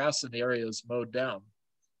other grass in the area is mowed down.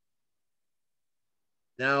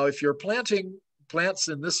 Now, if you're planting plants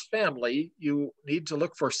in this family, you need to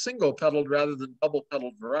look for single petaled rather than double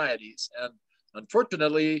petaled varieties. And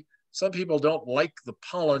unfortunately, some people don't like the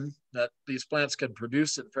pollen that these plants can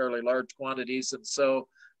produce in fairly large quantities. And so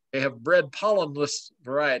they have bred pollenless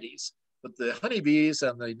varieties. But the honeybees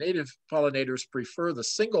and the native pollinators prefer the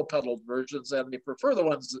single petaled versions, and they prefer the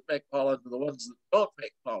ones that make pollen to the ones that don't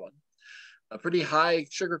make pollen. A pretty high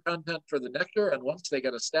sugar content for the nectar, and once they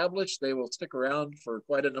get established, they will stick around for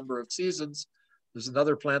quite a number of seasons. There's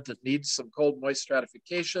another plant that needs some cold, moist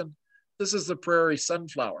stratification. This is the prairie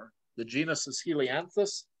sunflower. The genus is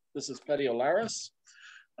Helianthus. This is Petiolaris.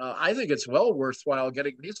 I think it's well worthwhile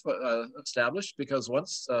getting these established, because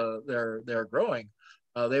once they're growing,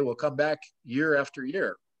 they will come back year after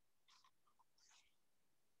year.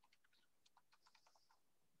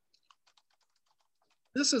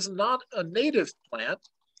 This is not a native plant,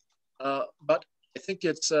 but I think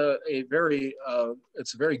it's a very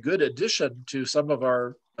good addition to some of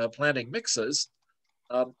our planting mixes.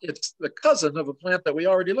 It's the cousin of a plant that we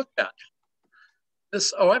already looked at.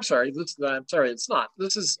 This, oh, I'm sorry, it's not.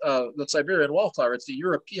 This is the Siberian wallflower. It's a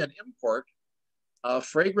European import.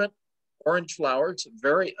 Fragrant orange flowers,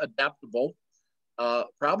 very adaptable,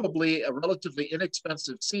 probably a relatively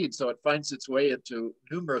inexpensive seed, so it finds its way into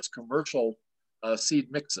numerous commercial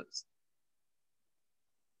seed mixes.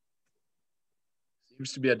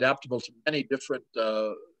 Seems to be adaptable to many different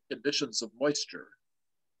conditions of moisture.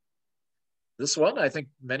 This one, I think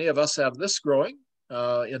many of us have this growing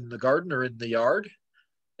in the garden or in the yard.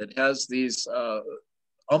 It has these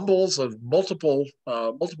umbels of multiple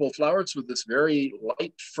flowers with this very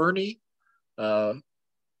light ferny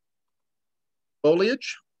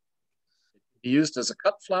foliage. It can be used as a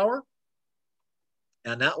cut flower.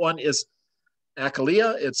 And that one is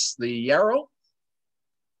Achillea. It's the yarrow.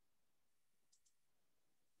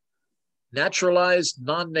 Naturalized,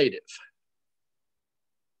 non-native.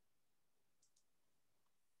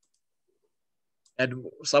 And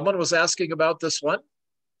someone was asking about this one.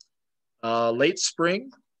 Late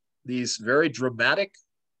spring, these very dramatic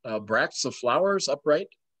bracts of flowers, upright,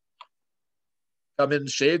 come in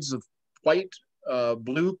shades of white,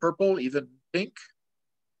 blue, purple, even pink.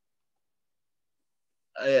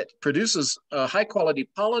 It produces high quality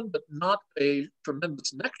pollen, but not a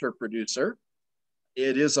tremendous nectar producer.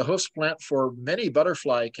 It is a host plant for many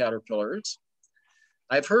butterfly caterpillars.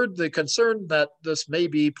 I've heard the concern that this may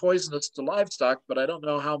be poisonous to livestock, but I don't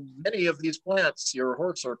know how many of these plants your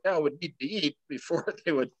horse or cow would need to eat before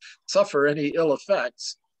they would suffer any ill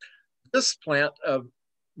effects. This plant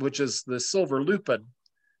which is the silver lupin,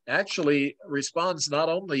 actually responds not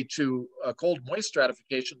only to cold moist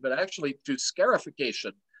stratification, but actually to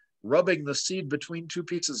scarification, rubbing the seed between two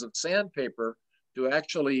pieces of sandpaper to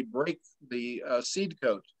actually break the seed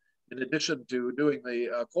coat, in addition to doing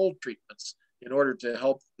the cold treatments in order to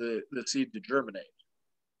help the seed to germinate.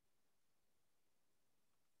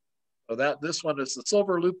 So this one is the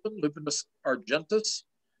silver lupin, Lupinus argentus.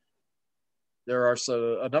 There are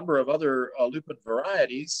a number of other lupin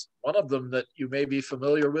varieties. One of them that you may be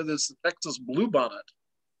familiar with is the Texas bluebonnet,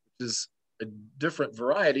 which is a different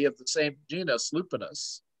variety of the same genus,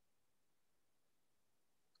 Lupinus.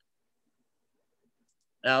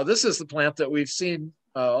 Now, this is the plant that we've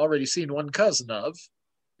already seen one cousin of,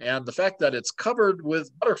 and the fact that it's covered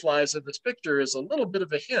with butterflies in this picture is a little bit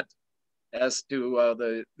of a hint as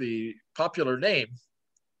to the popular name.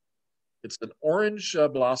 It's an orange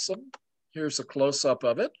blossom. Here's a close-up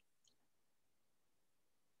of it.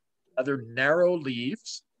 Other narrow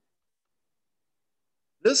leaves.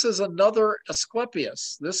 This is another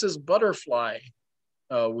Asclepias. This is butterfly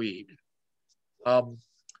weed.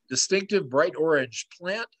 Distinctive bright orange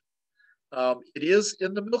plant. It is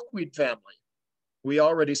in the milkweed family. We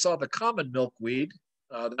already saw the common milkweed.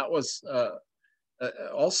 That was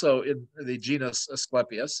also in the genus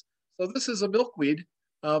Asclepias. So this is a milkweed,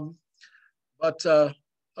 but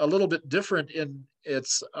a little bit different in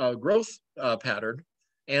its growth pattern,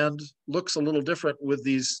 and looks a little different with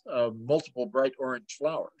these multiple bright orange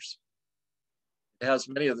flowers. It has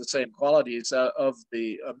many of the same qualities of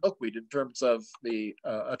the milkweed in terms of the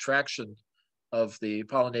attraction of the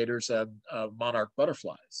pollinators and monarch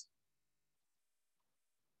butterflies.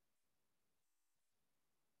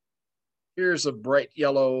 Here's a bright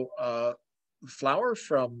yellow flower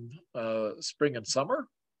from spring and summer.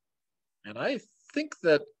 And I think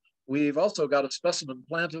that we've also got a specimen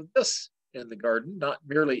plant of this in the garden, not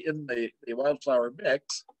merely in the wildflower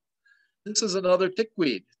mix. This is another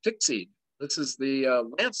tickweed, tickseed. This is the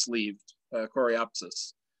lance-leaved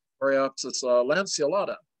Coreopsis, Coreopsis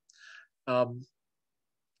lanceolata.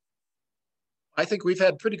 I think we've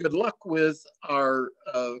had pretty good luck with our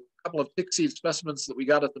couple of tickseed specimens that we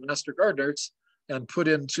got at the Master Gardeners and put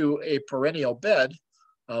into a perennial bed.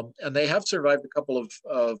 And they have survived a couple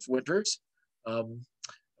of winters.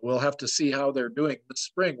 We'll have to see how they're doing this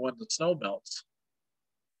spring when the snow melts.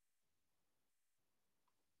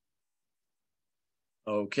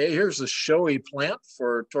 Okay, here's a showy plant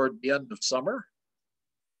for toward the end of summer.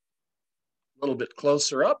 A little bit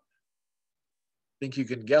closer up. I think you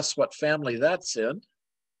can guess what family that's in.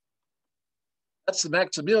 That's the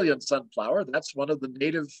Maximilian sunflower. That's one of the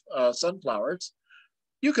native sunflowers.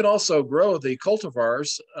 You can also grow the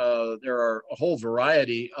cultivars. There are a whole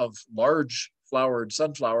variety of large flowered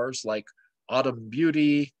sunflowers like Autumn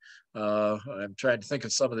Beauty. I'm trying to think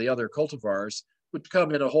of some of the other cultivars, which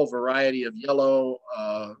come in a whole variety of yellow,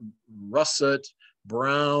 russet,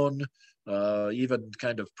 brown, even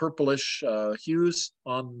kind of purplish hues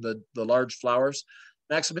on the large flowers.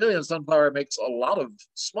 Maximilian sunflower makes a lot of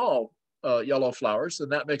small yellow flowers,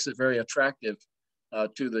 and that makes it very attractive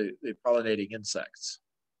to the pollinating insects.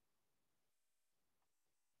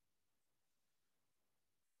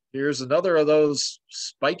 Here's another of those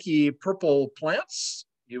spiky purple plants.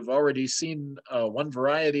 You've already seen one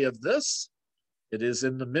variety of this. It is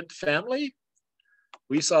in the mint family.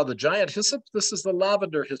 We saw the giant hyssop. This is the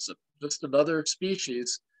lavender hyssop, just another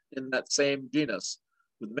species in that same genus.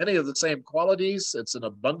 With many of the same qualities, it's an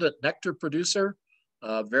abundant nectar producer,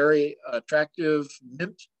 very attractive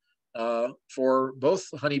mint for both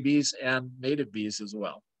honeybees and native bees as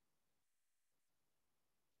well.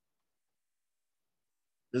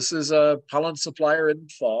 This is a pollen supplier in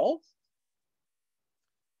fall.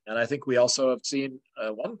 And I think we also have seen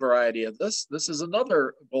one variety of this. This is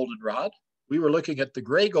another goldenrod. We were looking at the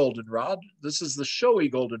gray goldenrod. This is the showy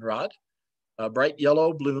goldenrod, bright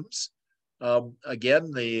yellow blooms.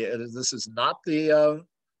 Again, this is not the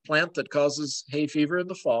plant that causes hay fever in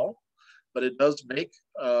the fall, but it does make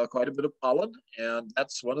quite a bit of pollen. And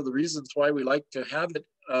that's one of the reasons why we like to have it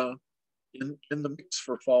in the mix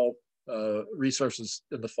for fall resources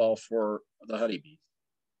in the fall for the honeybees.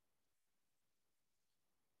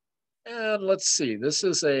 And let's see, this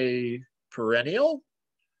is a perennial,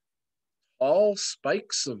 all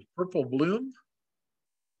spikes of purple bloom.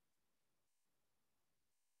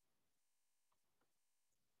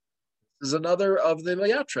 This is another of the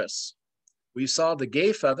Liatris. We saw the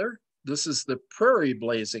gay feather. This is the prairie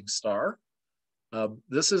blazing star.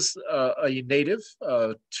 This is a native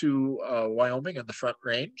to Wyoming and the Front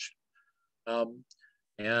Range.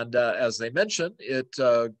 As they mentioned, it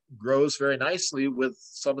grows very nicely with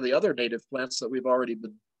some of the other native plants that we've already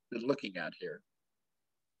been been looking at here.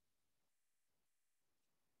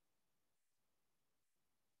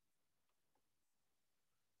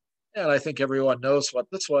 And I think everyone knows what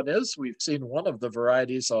this one is. We've seen one of the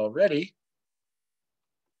varieties already.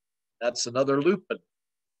 That's another lupin.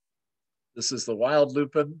 This is the wild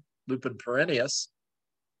lupin, Lupin perennius.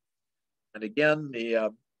 And again,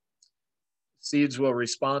 the seeds will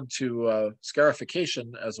respond to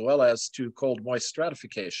scarification as well as to cold, moist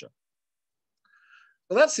stratification.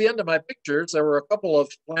 So that's the end of my pictures. There were a couple of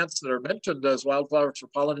plants that are mentioned as wildflowers for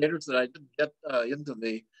pollinators that I didn't get into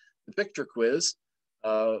the picture quiz.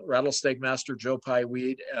 Rattlesnake master, Joe Pye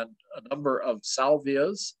weed, and a number of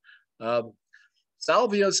salvias.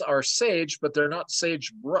 Salvias are sage, but they're not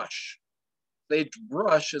sagebrush.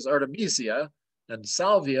 Sagebrush is Artemisia, and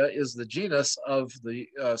salvia is the genus of the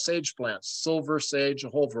sage plants. Silver sage, a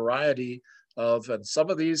whole variety of, and some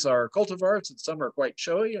of these are cultivars and some are quite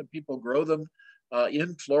showy, and people grow them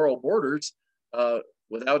in floral borders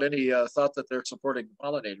without any thought that they're supporting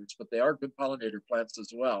pollinators, but they are good pollinator plants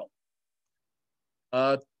as well.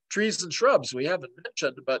 Trees and shrubs we haven't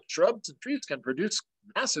mentioned, but shrubs and trees can produce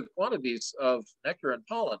massive quantities of nectar and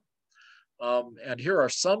pollen. And here are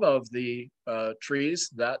some of the trees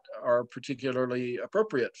that are particularly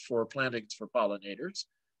appropriate for plantings for pollinators.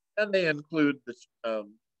 And they include the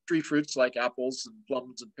tree fruits like apples and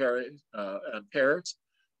plums and pears.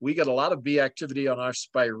 We get a lot of bee activity on our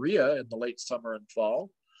spirea in the late summer and fall.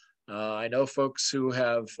 I know folks who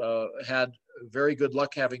have had very good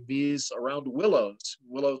luck having bees around willows.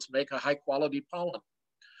 Willows make a high quality pollen.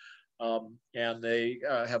 And they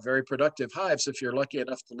have very productive hives if you're lucky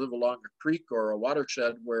enough to live along a creek or a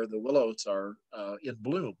watershed where the willows are in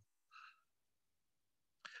bloom.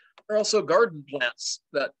 There are also garden plants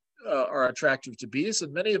that are attractive to bees,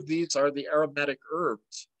 and many of these are the aromatic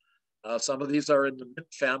herbs. Some of these are in the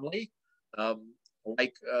mint family,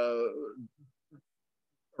 like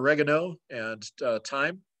oregano and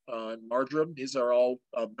thyme and marjoram. These are all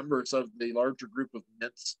members of the larger group of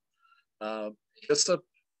mints. Hyssop,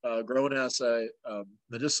 grown as a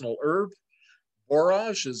medicinal herb.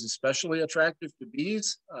 Borage is especially attractive to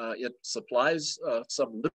bees. It supplies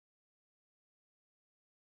some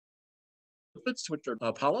lipids, which are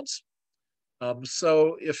pollens.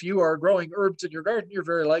 So if you are growing herbs in your garden, you're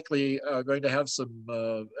very likely going to have some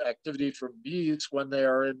activity from bees when they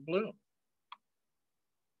are in bloom.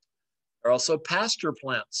 There are also pasture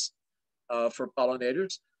plants for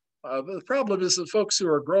pollinators. The problem is that folks who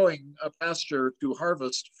are growing a pasture to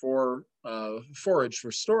harvest for forage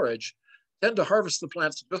for storage tend to harvest the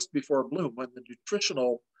plants just before bloom when the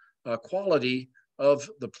nutritional quality of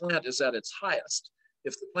the plant is at its highest.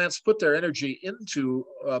 If the plants put their energy into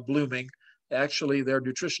blooming, actually their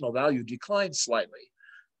nutritional value declines slightly.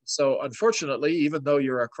 So unfortunately, even though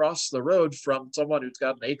you're across the road from someone who's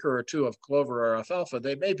got an acre or two of clover or alfalfa,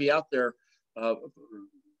 they may be out there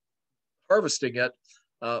harvesting it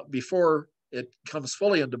before it comes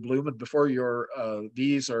fully into bloom and before your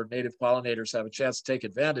bees or native pollinators have a chance to take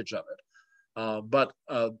advantage of it. But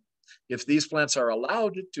if these plants are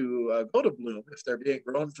allowed to go to bloom, if they're being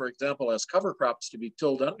grown, for example, as cover crops to be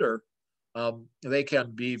tilled under, they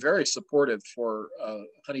can be very supportive for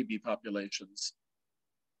honeybee populations.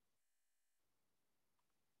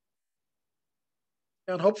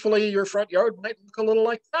 And hopefully your front yard might look a little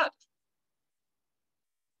like that.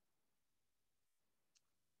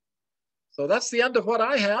 So that's the end of what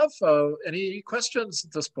I have. Any questions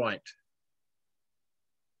at this point?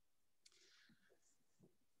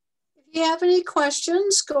 If you have any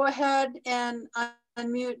questions, go ahead and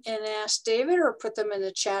unmute and ask David or put them in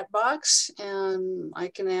the chat box and I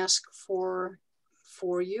can ask for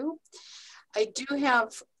you. I do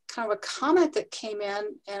have kind of a comment that came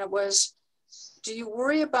in and it was, do you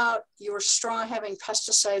worry about your straw having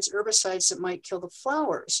pesticides, herbicides that might kill the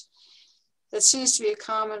flowers? That seems to be a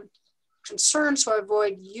common concern, so I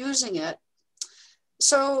avoid using it.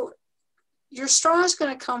 So your straw is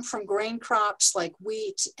going to come from grain crops like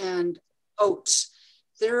wheat and oats.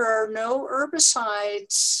 There are no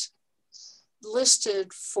herbicides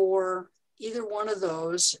listed for either one of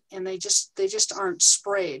those, and they just aren't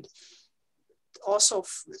sprayed. Also,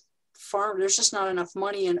 there's just not enough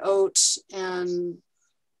money in oats, and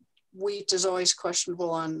wheat is always questionable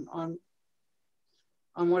on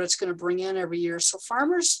what it's going to bring in every year. So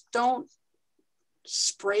farmers don't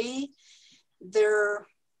spray their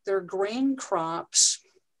grain crops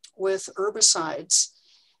with herbicides.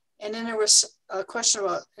 And then there was a question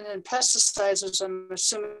about, and then pesticides, which I'm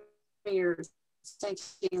assuming you're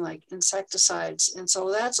thinking like insecticides. And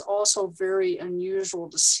so that's also very unusual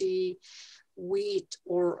to see wheat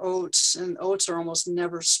or oats, and oats are almost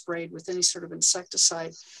never sprayed with any sort of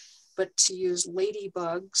insecticide, but to use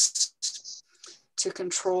ladybugs to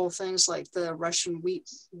control things like the Russian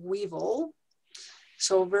weevil.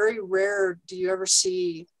 So very rare do you ever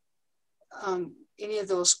see any of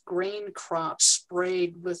those grain crops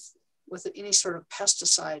sprayed with any sort of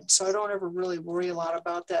pesticide. So I don't ever really worry a lot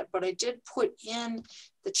about that. But I did put in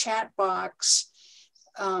the chat box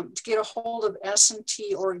to get a hold of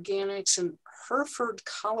S&T Organics in Hereford,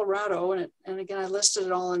 Colorado. And again, I listed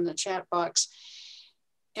it all in the chat box.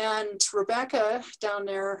 And Rebecca down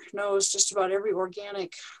there knows just about every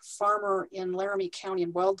organic farmer in Laramie County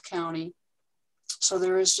and Weld County. So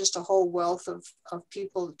there is just a whole wealth of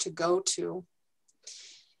people to go to.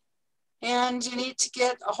 And you need to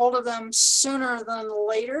get a hold of them sooner than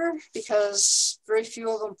later because very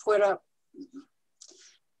few of them put up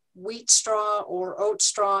wheat straw or oat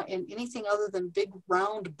straw in anything other than big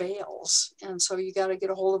round bales. And so you got to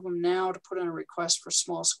get a hold of them now to put in a request for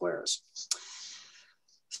small squares.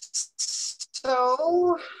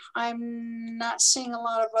 So I'm not seeing a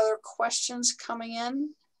lot of other questions coming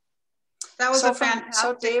in. That was a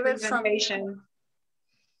fantastic David presentation.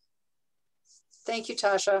 Thank you,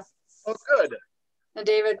 Tasha. Oh, good. And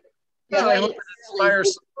David. Yeah, I hope it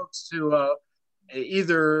inspires some folks to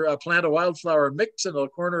either plant a wildflower mix in a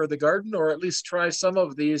corner of the garden or at least try some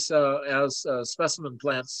of these as specimen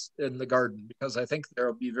plants in the garden, because I think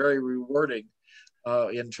they'll be very rewarding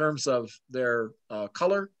in terms of their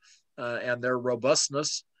color and their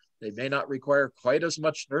robustness. They may not require quite as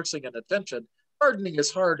much nursing and attention. Gardening is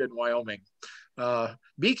hard in Wyoming.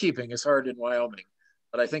 Beekeeping is hard in Wyoming.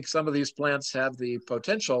 But I think some of these plants have the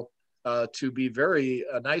potential to be very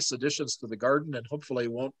nice additions to the garden and hopefully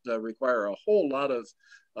won't require a whole lot of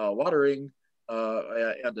watering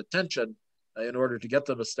and attention in order to get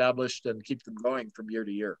them established and keep them going from year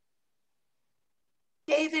to year.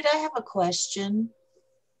 David, I have a question.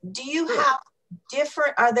 Do you have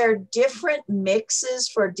are there different mixes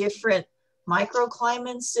for different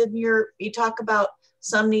microclimates in you talk about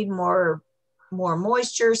some need more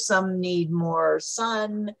moisture, some need more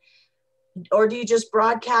sun, or do you just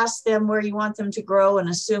broadcast them where you want them to grow and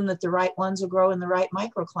assume that the right ones will grow in the right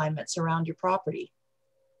microclimates around your property?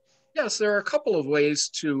 Yes, there are a couple of ways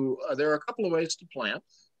to plant.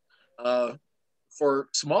 For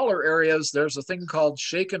smaller areas, there's a thing called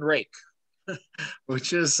shake and rake,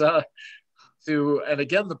 which is and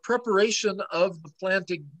again, the preparation of the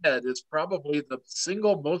planting bed is probably the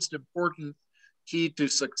single most important key to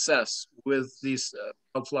success with these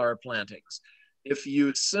wildflower plantings. If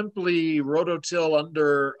you simply rototill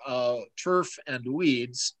under turf and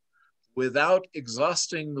weeds without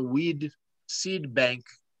exhausting the weed seed bank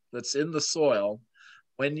that's in the soil,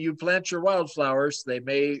 when you plant your wildflowers, they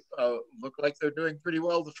may look like they're doing pretty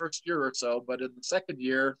well the first year or so, but in the second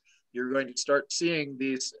year, you're going to start seeing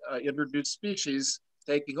these introduced species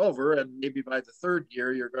taking over, and maybe by the third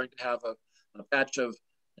year, you're going to have a patch of,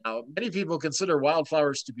 now, many people consider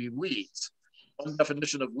wildflowers to be weeds. One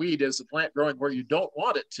definition of weed is a plant growing where you don't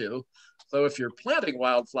want it to. So if you're planting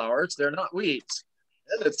wildflowers, they're not weeds.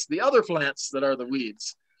 And it's the other plants that are the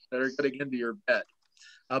weeds that are getting into your bed.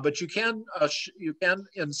 But you can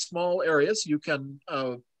in small areas, you can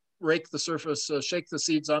rake the surface, shake the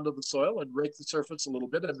seeds onto the soil and rake the surface a little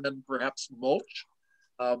bit, and then perhaps mulch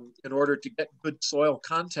in order to get good soil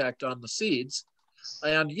contact on the seeds.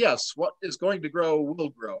 And yes, what is going to grow will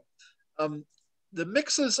grow. The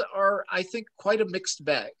mixes are, I think, quite a mixed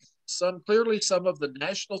bag. Clearly some of the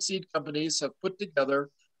national seed companies have put together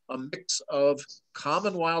a mix of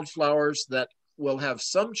common wildflowers that will have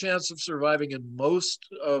some chance of surviving in most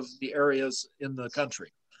of the areas in the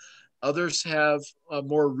country. Others have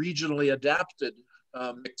more regionally adapted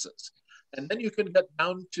mixes. And then you can get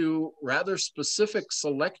down to rather specific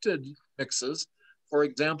selected mixes. For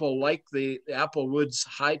example, like the Applewoods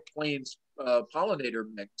High Plains pollinator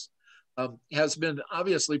mix has been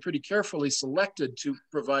obviously pretty carefully selected to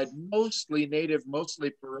provide mostly native,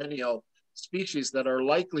 mostly perennial species that are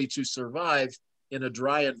likely to survive in a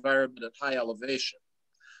dry environment at high elevation.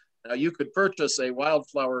 Now, you could purchase a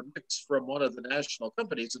wildflower mix from one of the national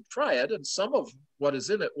companies and try it, and some of what is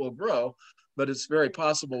in it will grow, but it's very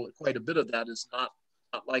possible that quite a bit of that is not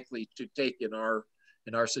likely to take in our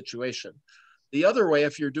situation. The other way,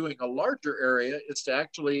 if you're doing a larger area, is to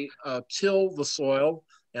actually till the soil.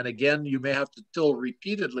 And again, you may have to till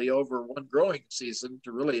repeatedly over one growing season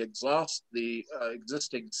to really exhaust the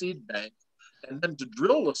existing seed bank, and then to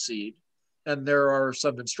drill the seed. And there are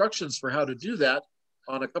some instructions for how to do that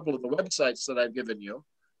on a couple of the websites that I've given you.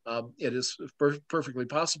 It is perfectly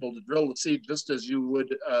possible to drill the seed just as you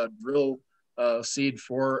would drill seed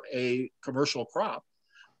for a commercial crop.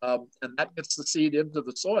 And that gets the seed into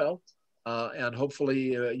the soil. And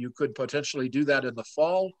hopefully you could potentially do that in the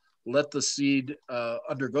fall, let the seed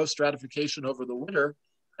undergo stratification over the winter,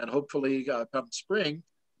 and hopefully come spring,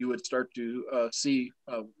 you would start to see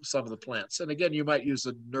some of the plants. And again, you might use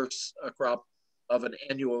a nurse crop of an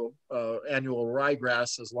annual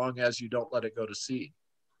ryegrass as long as you don't let it go to seed.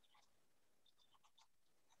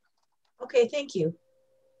 Okay, thank you.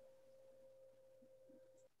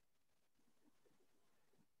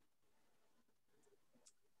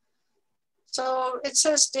 So it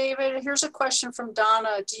says, David, here's a question from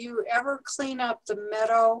Donna. Do you ever clean up the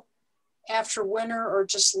meadow after winter or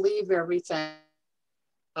just leave everything?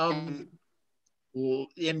 Well,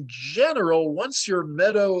 in general, once your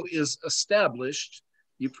meadow is established,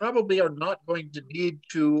 you probably are not going to need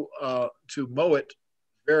to mow it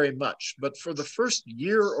very much. But for the first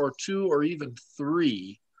year or two or even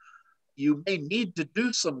 3, you may need to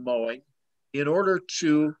do some mowing in order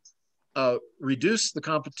to reduce the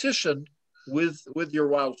competition with your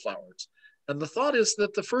wildflowers. And the thought is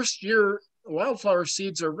that the first year, wildflower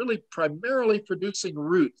seeds are really primarily producing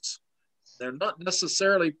roots. They're not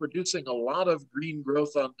necessarily producing a lot of green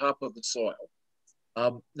growth on top of the soil.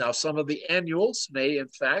 Now, some of the annuals may, in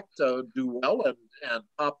fact, do well and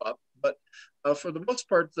pop up, but for the most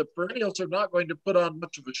part, the perennials are not going to put on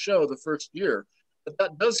much of a show the first year. But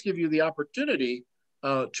that does give you the opportunity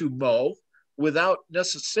to mow without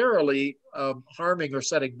necessarily harming or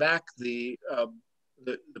setting back the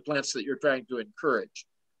plants that you're trying to encourage.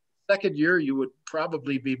 Second year, you would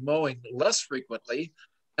probably be mowing less frequently,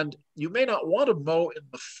 and you may not want to mow in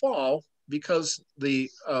the fall because the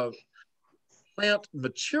plant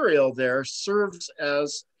material there serves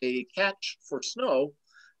as a catch for snow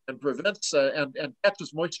and prevents and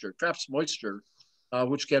catches moisture, traps moisture,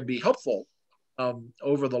 which can be helpful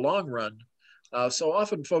over the long run. So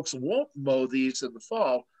often folks won't mow these in the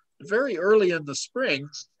fall. Very early in the spring,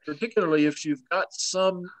 particularly if you've got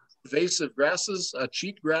some invasive grasses,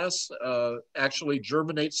 cheatgrass actually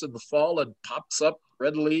germinates in the fall and pops up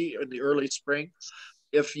readily in the early spring.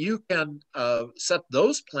 If you can set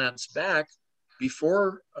those plants back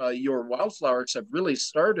before your wildflowers have really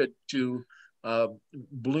started to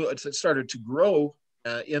started to grow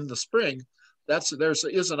in the spring, there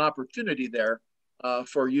is an opportunity there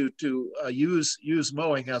for you to use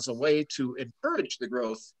mowing as a way to encourage the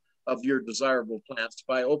growth of your desirable plants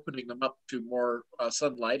by opening them up to more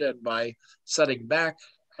sunlight and by setting back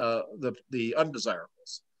the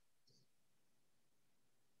undesirables.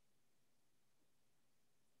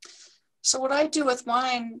 So what I do with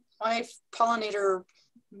my pollinator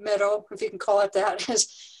meadow, if you can call it that,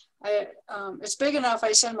 is it's big enough.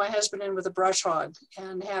 I send my husband in with a brush hog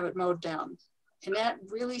and have it mowed down. And that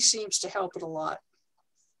really seems to help it a lot.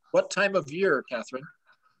 What time of year, Catherine?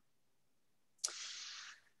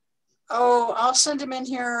 Oh, I'll send him in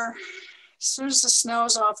here as soon as the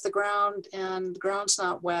snow's off the ground and the ground's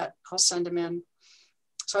not wet. I'll send him in.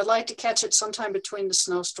 So I'd like to catch it sometime between the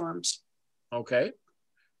snowstorms. Okay.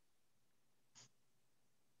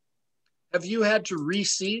 Have you had to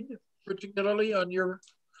reseed, particularly on your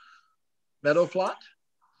meadow plot?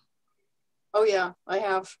 Oh yeah, I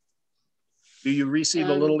have. Do you reseed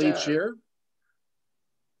a little each year?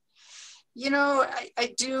 You know,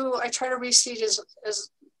 I do. I try to reseed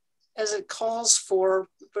as it calls for,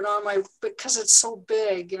 but because it's so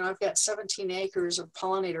big, you know, I've got 17 acres of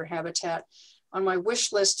pollinator habitat. On my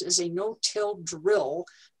wish list is a no-till drill,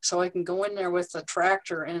 so I can go in there with a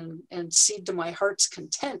tractor and seed to my heart's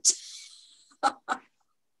content. But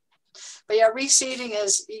yeah, reseeding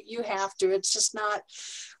is, you have to. It's just not,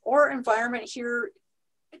 our environment here,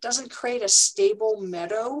 it doesn't create a stable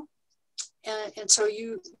meadow. And so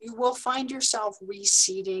you will find yourself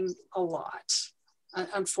reseeding a lot.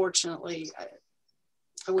 Unfortunately,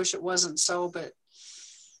 I wish it wasn't so, but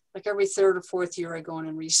like every 3rd or 4th year I go in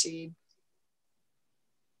and reseed.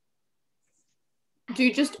 Do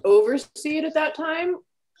you just overseed at that time?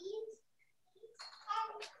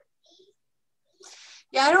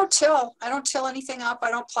 Yeah, I don't till anything up.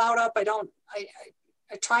 I don't plow it up.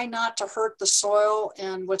 I try not to hurt the soil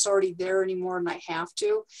and what's already there any more than I have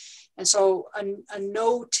to. And so a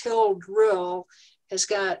no-till drill has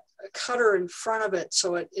got a cutter in front of it,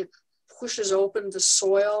 so it pushes open the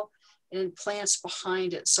soil and plants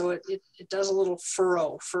behind it. So it does a little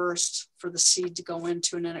furrow first for the seed to go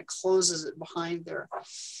into, and then it closes it behind there.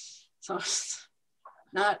 So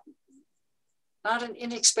not an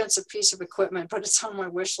inexpensive piece of equipment, but it's on my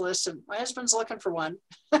wish list, and my husband's looking for one.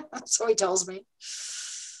 So he tells me.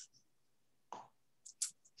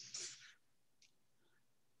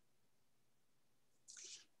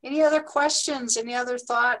 Any other questions? Any other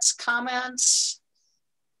thoughts, comments?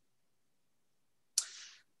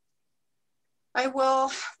 I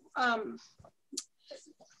will,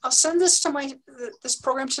 I'll send this to this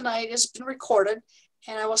program tonight. It's been recorded,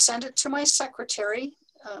 and I will send it to my secretary,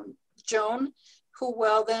 Joan, who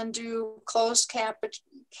will then do closed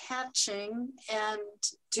catching and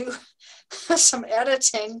do some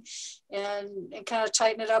editing and kind of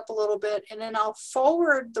tighten it up a little bit. And then I'll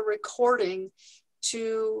forward the recording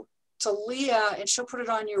to Leah, and she'll put it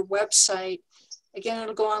on your website. Again,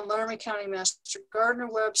 it'll go on Laramie County Master Gardener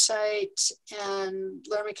website and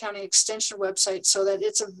Laramie County Extension website, so that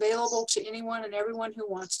it's available to anyone and everyone who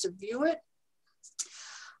wants to view it.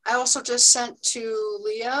 I also just sent to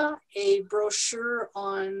Leah a brochure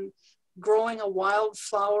on growing a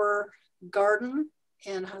wildflower garden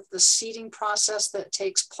and the seeding process that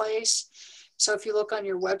takes place. So if you look on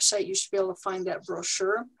your website, you should be able to find that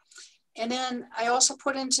brochure. And then I also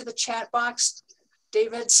put into the chat box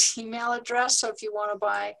David's email address. So if you want to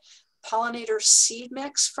buy pollinator seed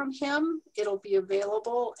mix from him, it'll be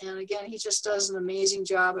available. And again, he just does an amazing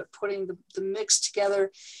job at putting the mix together.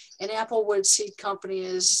 And Applewood Seed Company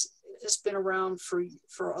has been around for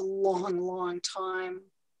a long time,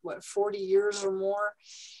 what, 40 years or more.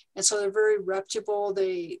 And so they're very reputable.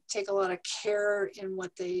 They take a lot of care in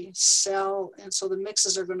what they sell. And so the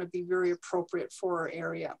mixes are going to be very appropriate for our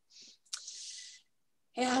area.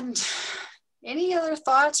 And any other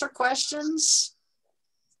thoughts or questions?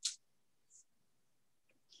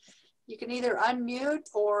 You can either unmute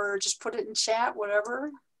or just put it in chat,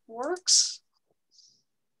 whatever works.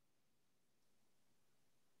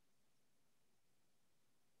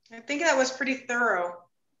 I think that was pretty thorough.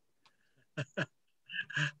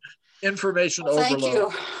 Information overload. Thank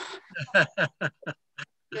you.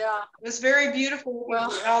 Yeah. It was very beautiful.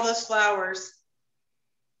 Well, all those flowers.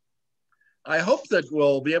 I hope that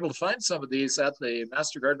we'll be able to find some of these at the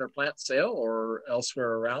Master Gardener plant sale or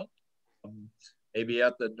elsewhere around, maybe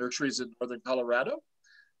at the nurseries in Northern Colorado.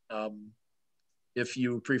 If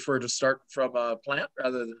you prefer to start from a plant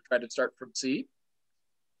rather than try to start from seed.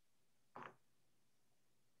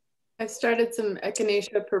 I've started some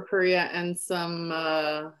Echinacea purpurea and some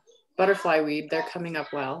butterfly weed. They're coming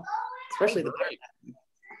up well, especially the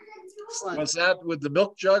butterfly. Was that with the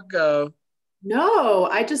milk jug? No,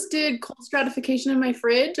 I just did cold stratification in my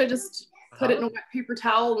fridge. I just put it in a wet paper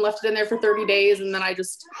towel and left it in there for 30 days. And then I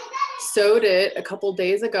just sowed it a couple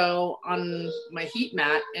days ago on my heat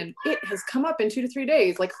mat, and it has come up in 2 to 3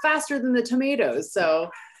 days, like faster than the tomatoes.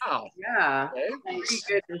 So wow. Yeah, pretty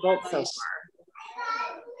good results so far.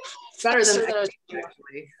 Better than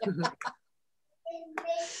actually.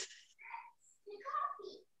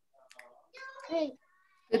 Hey.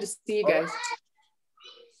 Good to see you guys.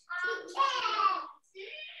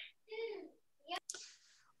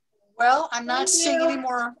 Well, I'm not seeing any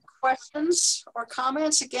more questions or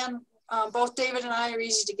comments. Again, both David and I are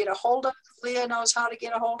easy to get a hold of. Leah knows how to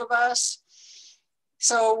get a hold of us.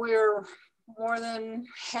 So we're more than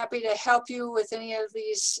happy to help you with any of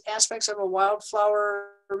these aspects of a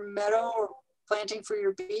wildflower meadow or planting for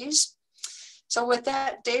your bees. So with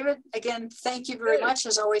that, David, again, thank you very much.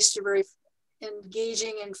 As always, you're a very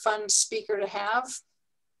engaging and fun speaker to have.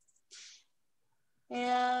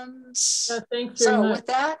 And thanks so very much. with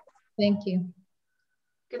that, thank you.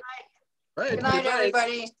 Good night. Right, good night,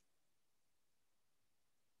 everybody.